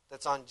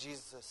that's on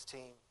Jesus'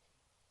 team.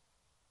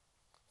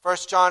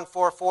 1 John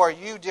 4:4,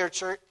 you, dear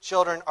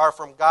children, are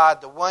from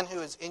God. The one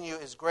who is in you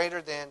is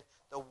greater than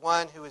the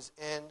one who is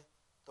in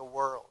the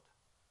world.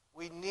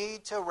 We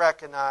need to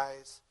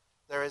recognize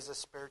there is a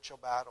spiritual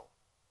battle.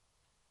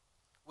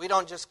 We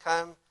don't just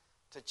come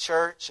to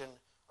church and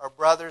our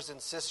brothers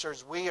and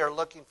sisters. We are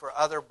looking for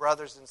other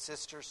brothers and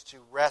sisters to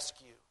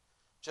rescue.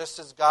 Just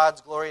as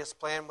God's glorious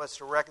plan was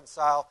to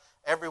reconcile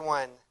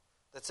everyone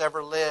that's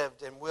ever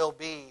lived and will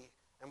be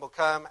and will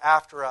come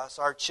after us,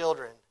 our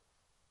children,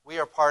 we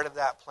are part of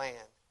that plan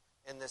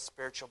in this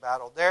spiritual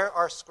battle. There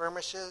are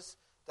skirmishes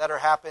that are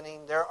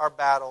happening. There are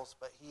battles,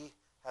 but he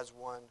has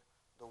won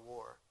the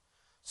war.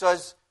 So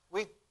as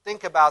we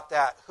think about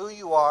that, who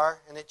you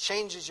are, and it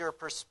changes your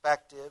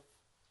perspective,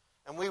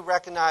 and we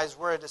recognize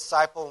we're a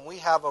disciple and we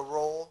have a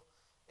role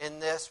in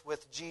this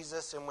with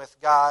Jesus and with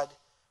God,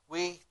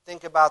 we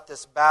think about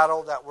this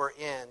battle that we're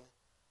in.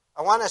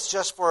 I want us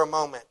just for a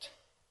moment,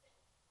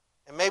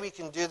 and maybe you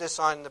can do this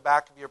on the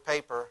back of your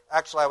paper.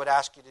 Actually, I would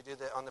ask you to do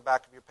that on the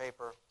back of your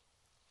paper.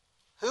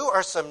 Who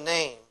are some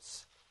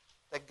names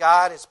that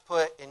God has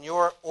put in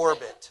your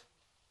orbit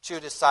to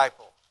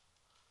disciple?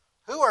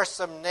 Who are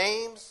some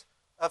names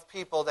of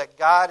people that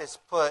God has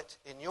put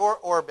in your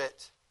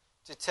orbit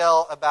to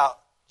tell about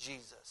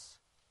Jesus?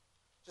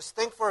 Just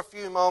think for a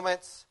few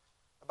moments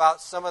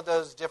about some of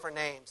those different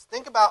names.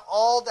 Think about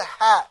all the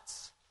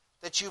hats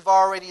that you've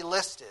already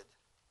listed,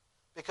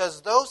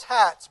 because those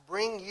hats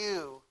bring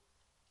you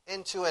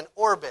into an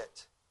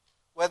orbit,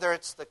 whether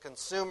it's the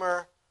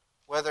consumer,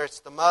 whether it's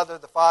the mother,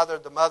 the father,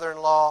 the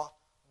mother-in-law.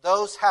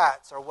 Those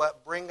hats are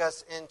what bring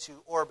us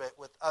into orbit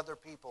with other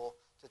people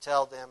to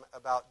tell them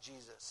about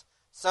Jesus.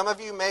 Some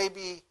of you may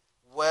be,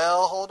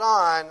 well, hold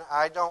on,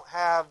 I don't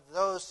have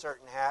those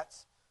certain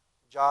hats.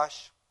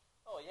 Josh?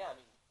 Oh, yeah, I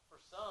mean, for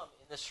some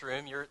in this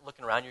room, you're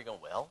looking around, you're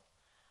going, well,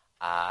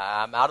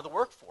 I'm out of the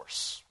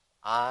workforce.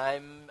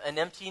 I'm an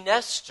empty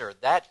nester.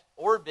 That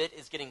orbit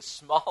is getting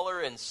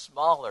smaller and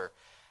smaller.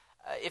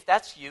 If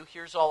that's you,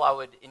 here's all I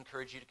would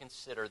encourage you to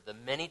consider. The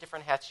many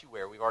different hats you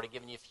wear. We've already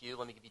given you a few.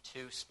 Let me give you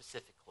two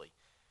specifically.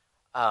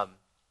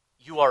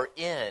 You are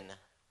in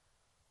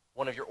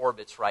one of your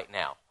orbits right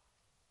now.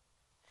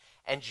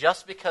 And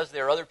just because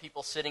there are other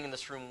people sitting in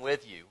this room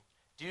with you,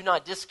 do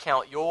not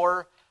discount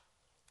your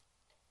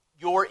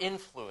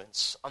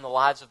influence on the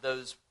lives of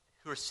those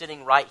who are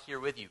sitting right here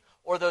with you,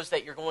 or those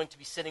that you're going to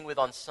be sitting with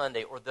on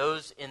Sunday, or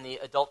those in the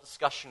adult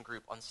discussion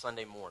group on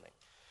Sunday morning.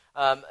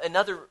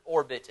 Another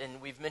orbit,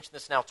 and we've mentioned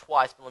this now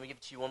twice, but let me give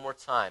it to you one more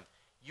time.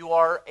 You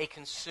are a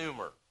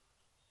consumer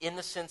in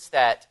the sense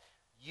that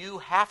you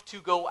have to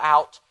go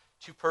out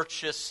to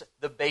purchase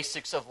the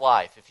basics of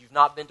life. If you've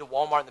not been to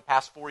Walmart in the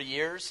past 4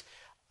 years,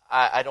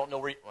 I don't know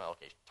where,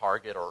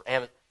 Target or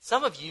Amazon.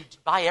 Some of you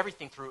buy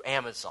everything through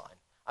Amazon.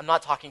 I'm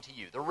not talking to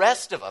you. The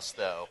rest of us,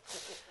 though,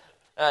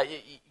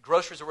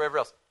 groceries or wherever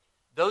else,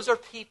 those are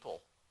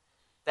people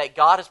that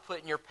God has put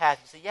in your path.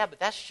 You say, yeah, but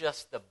that's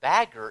just the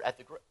bagger at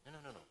the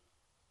No.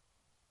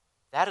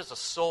 That is a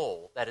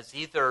soul that is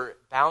either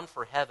bound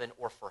for heaven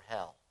or for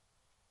hell.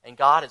 And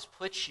God has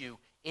put you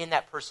in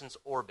that person's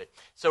orbit.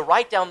 So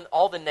write down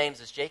all the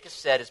names, as Jacob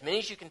said, as many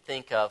as you can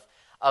think of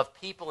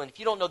people. And if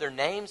you don't know their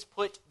names,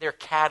 put their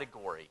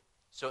category.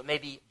 So it may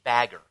be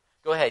bagger.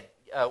 Go ahead.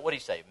 What do you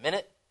say? A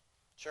minute?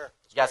 Sure.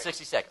 You got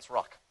 60 seconds.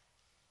 Rock.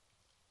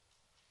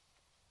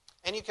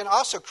 And you can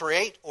also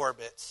create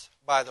orbits,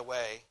 by the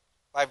way,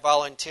 by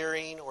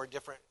volunteering or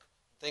different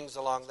things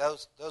along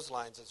those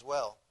lines as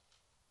well.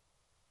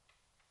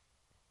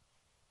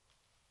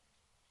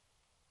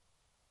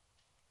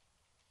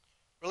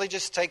 Really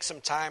just take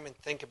some time and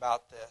think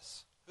about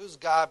this. Who's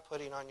God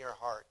putting on your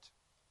heart?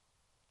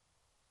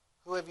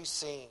 Who have you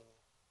seen?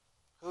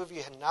 Who have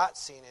you not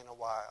seen in a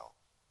while?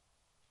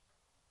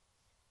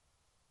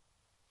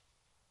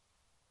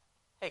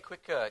 Hey,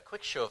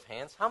 quick show of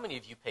hands. How many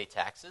of you pay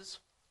taxes?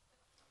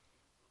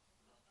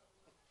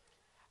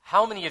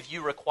 How many of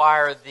you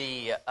require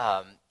the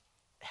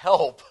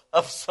help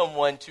of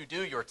someone to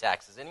do your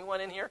taxes?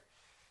 Anyone in here?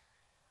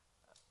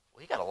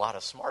 We got a lot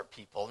of smart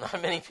people.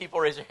 Not many people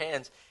raise their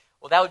hands.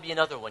 Well, that would be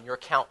another one, your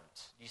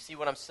accountant. Do you see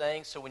what I'm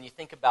saying? So when you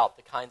think about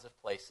the kinds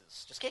of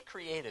places, just get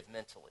creative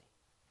mentally.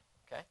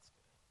 Okay?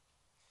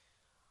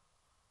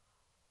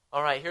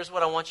 All right, here's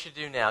what I want you to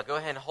do now. Go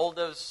ahead and hold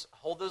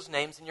those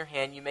names in your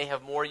hand. You may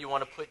have more you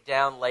want to put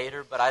down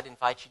later, but I'd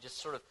invite you just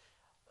sort of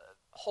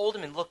hold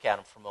them and look at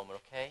them for a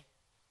moment, okay?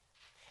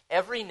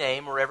 Every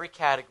name or every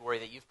category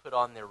that you've put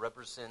on there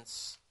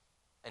represents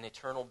an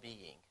eternal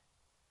being.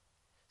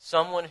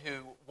 Someone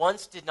who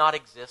once did not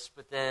exist,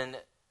 but then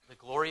the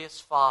glorious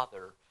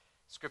Father,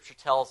 Scripture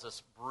tells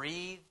us,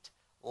 breathed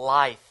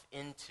life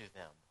into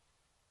them.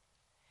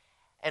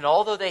 And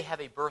although they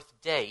have a birth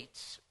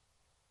date,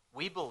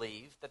 we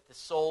believe that the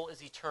soul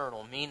is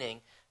eternal,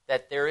 meaning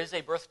that there is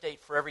a birth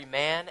date for every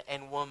man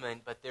and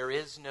woman, but there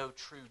is no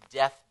true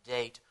death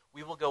date.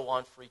 We will go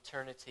on for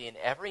eternity, and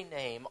every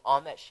name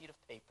on that sheet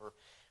of paper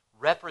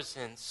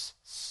represents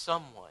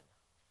someone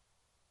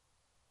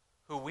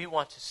who we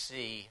want to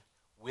see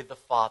with the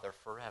Father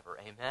forever.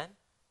 Amen?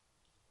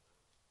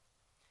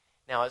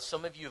 Now, as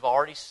some of you have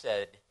already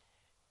said,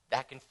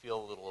 that can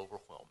feel a little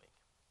overwhelming.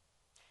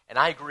 And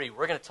I agree.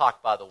 We're going to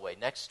talk, by the way,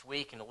 next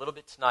week and a little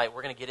bit tonight,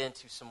 we're going to get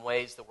into some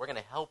ways that we're going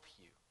to help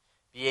you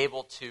be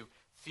able to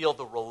feel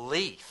the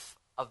relief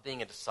of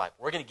being a disciple.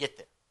 We're going to get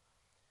there.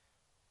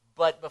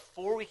 But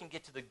before we can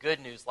get to the good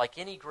news, like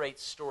any great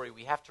story,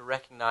 we have to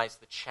recognize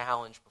the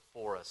challenge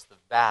before us, the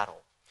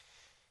battle.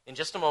 In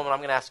just a moment, I'm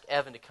going to ask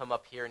Evan to come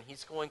up here, and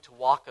he's going to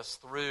walk us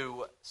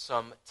through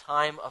some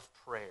time of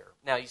prayer.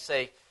 Now, you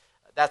say,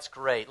 that's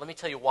great. Let me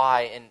tell you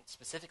why, and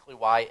specifically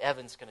why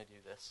Evan's going to do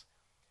this.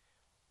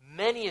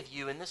 Many of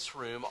you in this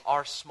room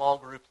are small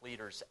group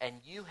leaders, and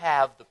you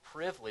have the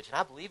privilege, and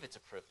I believe it's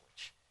a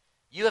privilege,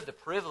 you have the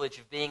privilege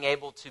of being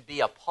able to be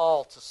a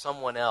Paul to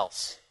someone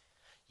else.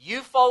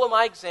 You follow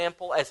my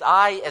example as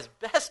I, as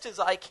best as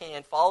I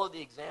can, follow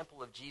the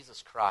example of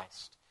Jesus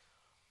Christ.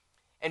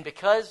 And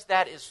because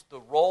that is the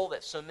role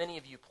that so many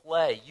of you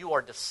play, you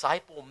are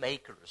disciple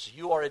makers.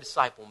 You are a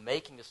disciple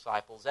making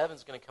disciples.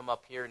 Evan's going to come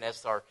up here, and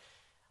as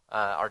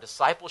our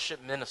discipleship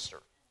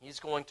minister, he's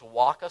going to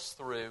walk us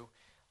through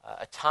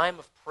a time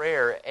of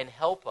prayer and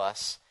help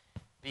us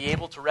be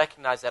able to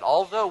recognize that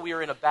although we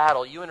are in a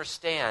battle, you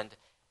understand,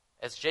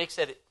 as Jake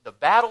said, the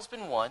battle's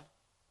been won,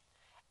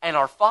 and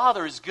our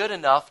Father is good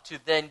enough to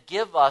then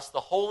give us the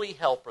Holy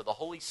Helper, the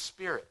Holy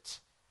Spirit,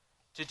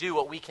 to do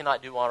what we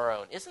cannot do on our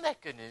own. Isn't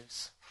that good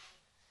news?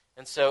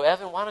 And so,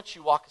 Evan, why don't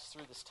you walk us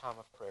through this time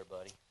of prayer,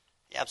 buddy?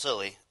 Yeah,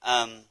 absolutely.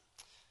 All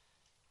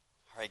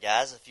right,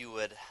 guys, if you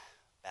would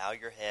bow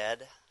your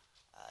head,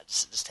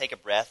 just take a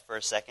breath for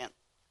a second.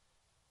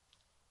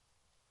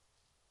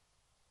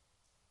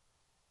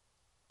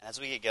 And as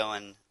we get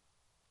going,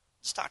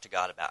 just talk to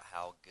God about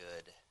how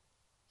good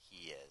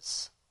He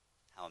is,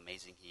 how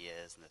amazing He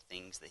is, and the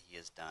things that He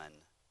has done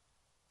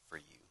for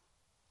you.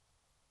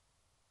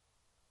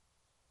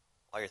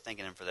 While you're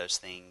thanking Him for those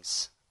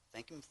things,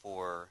 thank Him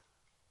for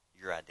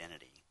your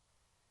identity.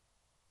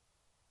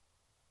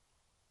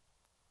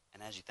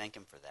 And as you thank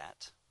Him for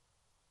that,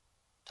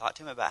 talk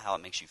to Him about how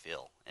it makes you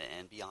feel,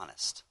 and be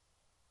honest.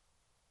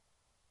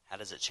 How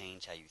does it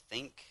change how you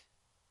think,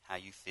 how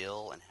you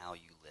feel, and how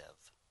you live?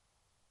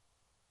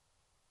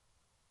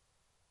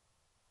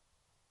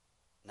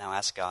 Now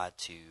ask God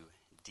to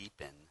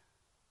deepen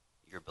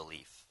your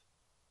belief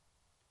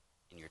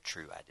in your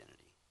true identity.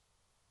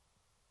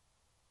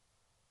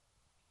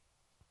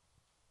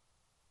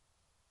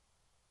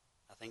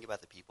 Now think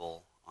about the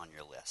people on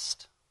your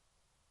list.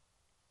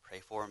 Pray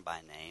for them by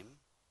name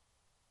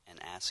and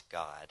ask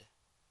God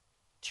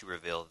to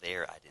reveal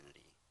their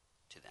identity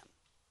to them.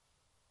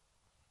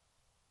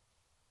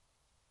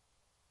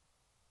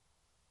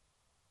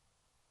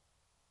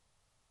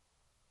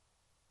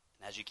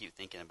 And as you keep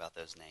thinking about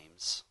those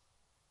names,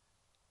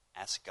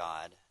 ask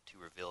God to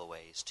reveal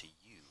ways to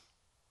you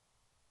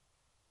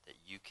that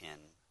you can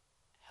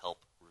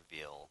help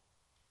reveal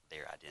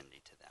their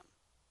identity to them.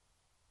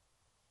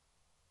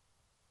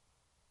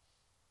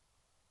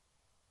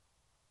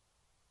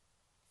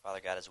 Father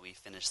God, as we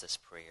finish this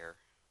prayer,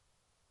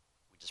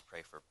 we just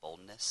pray for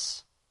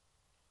boldness,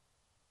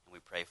 and we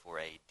pray for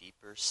a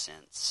deeper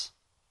sense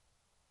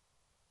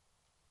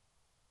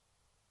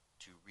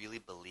to really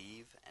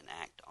believe and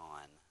act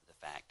on the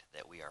fact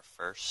that we are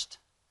first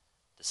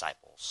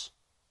disciples.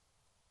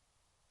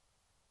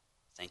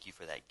 Thank you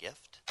for that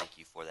gift. Thank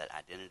you for that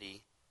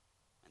identity.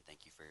 And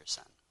thank you for your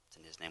Son. It's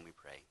in His name we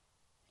pray.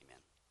 Amen.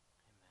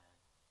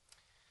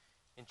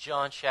 In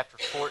John chapter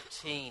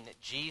 14,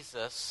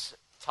 Jesus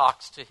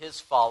talks to His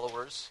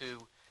followers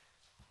who,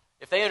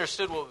 if they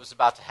understood what was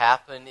about to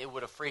happen, it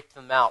would have freaked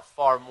them out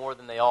far more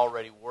than they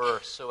already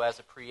were. So as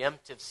a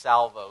preemptive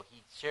salvo,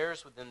 He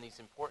shares with them these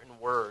important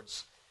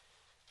words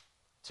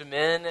to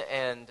men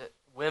and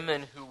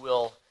women who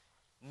will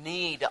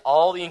need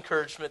all the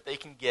encouragement they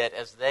can get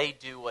as they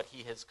do what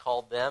He has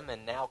called them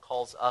and now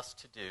calls us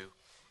to do.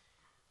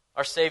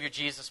 Our Savior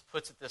Jesus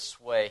puts it this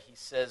way. He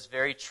says,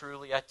 "Very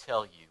truly I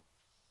tell you,"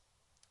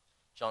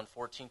 John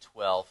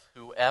 14:12,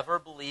 "whoever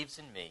believes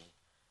in me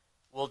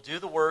will do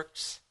the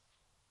works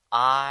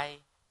I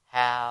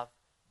have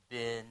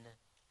been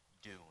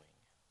doing.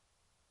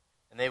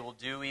 And they will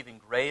do even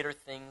greater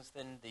things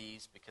than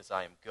these, because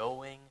I am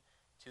going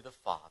to the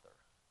Father.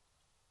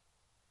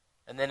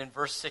 And then in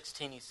verse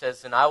 16 he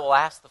says, and I will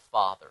ask the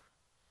Father,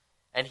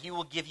 and he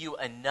will give you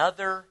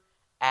another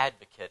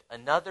advocate,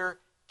 another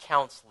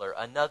counselor,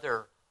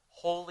 another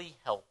holy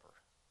helper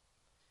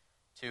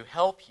to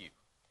help you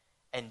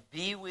and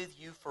be with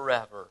you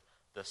forever,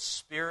 the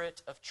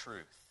Spirit of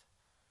truth.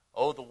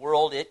 Oh, the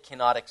world, it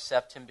cannot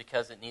accept him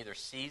because it neither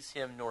sees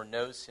him nor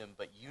knows him,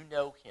 but you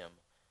know him.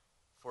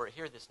 For,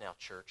 hear this now,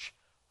 church,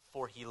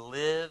 for he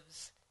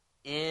lives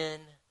in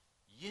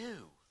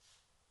you.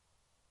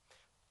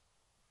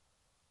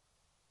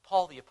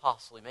 Paul the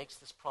Apostle, he makes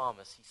this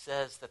promise. He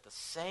says that the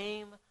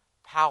same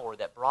power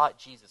that brought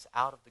Jesus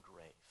out of the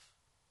grave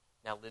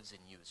now lives in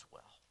you as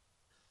well.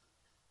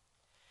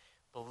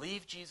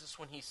 Believe Jesus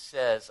when he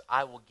says,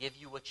 I will give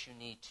you what you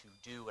need to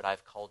do what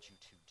I've called you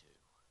to do.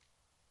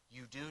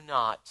 You do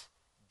not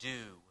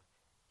do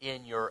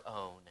in your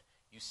own.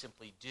 You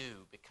simply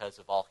do because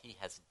of all he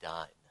has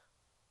done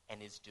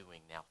and is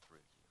doing now through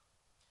you.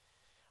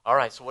 All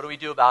right, so what do we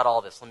do about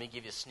all this? Let me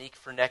give you a sneak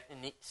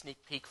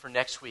peek for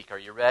next week. Are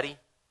you ready?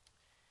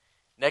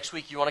 Next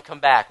week you want to come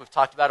back. We've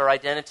talked about our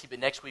identity, but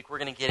next week we're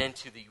going to get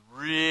into the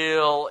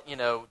real,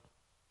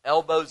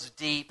 elbows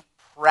deep,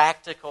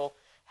 practical,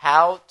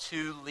 how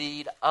to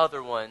lead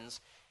other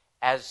ones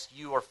as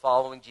you are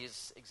following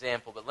Jesus'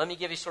 example. But let me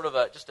give you sort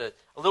of just a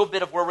little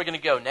bit of where we're going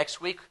to go. Next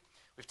week,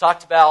 we've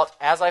talked about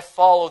as I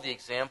follow the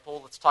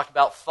example, let's talk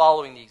about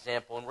following the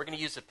example. And we're going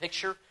to use a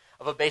picture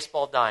of a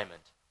baseball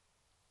diamond.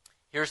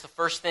 Here's the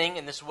first thing,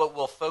 and this is what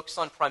we'll focus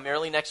on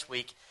primarily next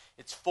week.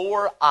 It's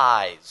 4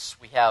 I's.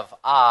 We have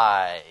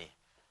I.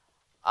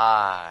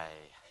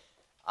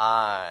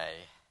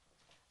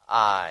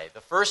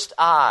 The first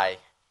I,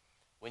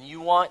 when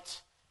you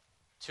want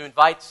to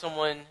invite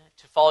someone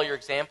to follow your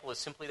example, is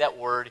simply that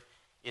word.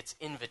 It's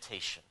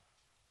invitation.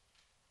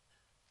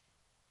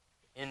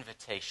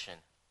 Invitation.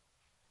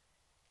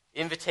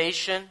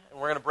 Invitation, and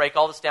we're going to break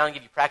all this down and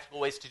give you practical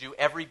ways to do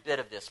every bit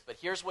of this. But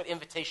here's what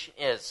invitation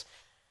is.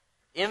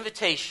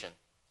 Invitation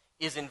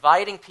is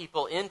inviting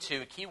people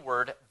into, a key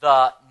word,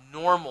 the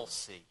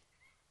normalcy.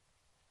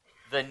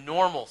 The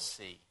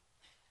normalcy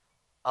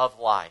of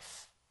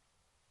life.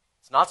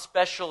 It's not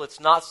special. It's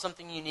not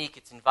something unique.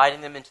 It's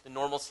inviting them into the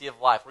normalcy of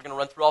life. We're going to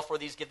run through all 4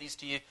 of these, give these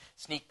to you,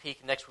 sneak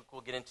peek. Next week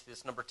we'll get into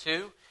this. Number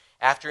 2,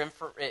 after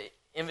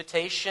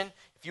invitation,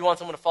 if you want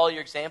someone to follow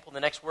your example, the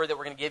next word that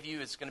we're going to give you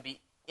is going to be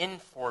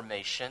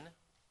information.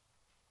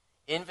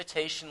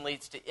 Invitation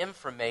leads to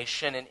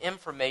information, and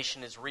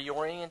information is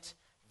reorient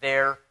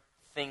their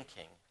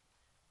thinking.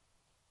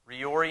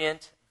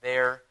 Reorient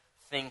their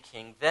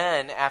thinking.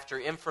 Then, after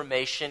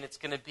information, it's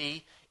going to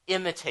be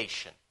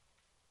imitation.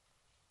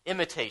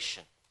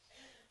 Imitation.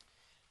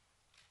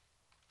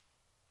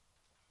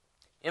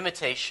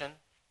 Imitation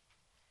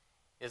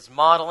is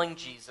modeling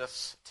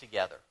Jesus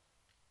together.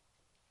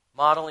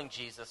 Modeling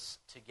Jesus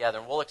together.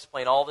 And we'll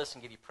explain all this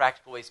and give you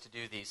practical ways to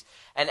do these.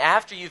 And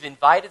after you've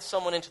invited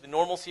someone into the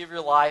normalcy of your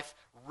life,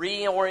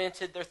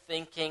 reoriented their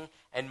thinking,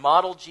 and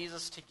modeled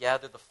Jesus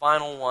together, the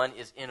final one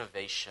is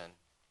innovation.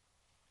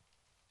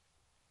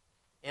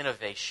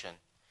 Innovation,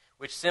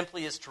 which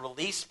simply is to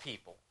release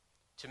people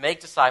to make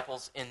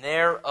disciples in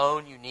their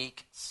own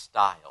unique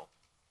style.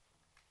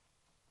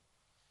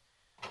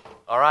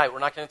 All right, we're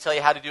not going to tell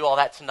you how to do all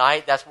that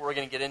tonight. That's what we're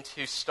going to get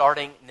into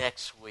starting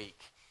next week.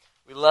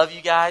 We love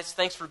you guys.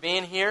 Thanks for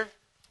being here.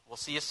 We'll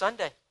see you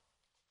Sunday.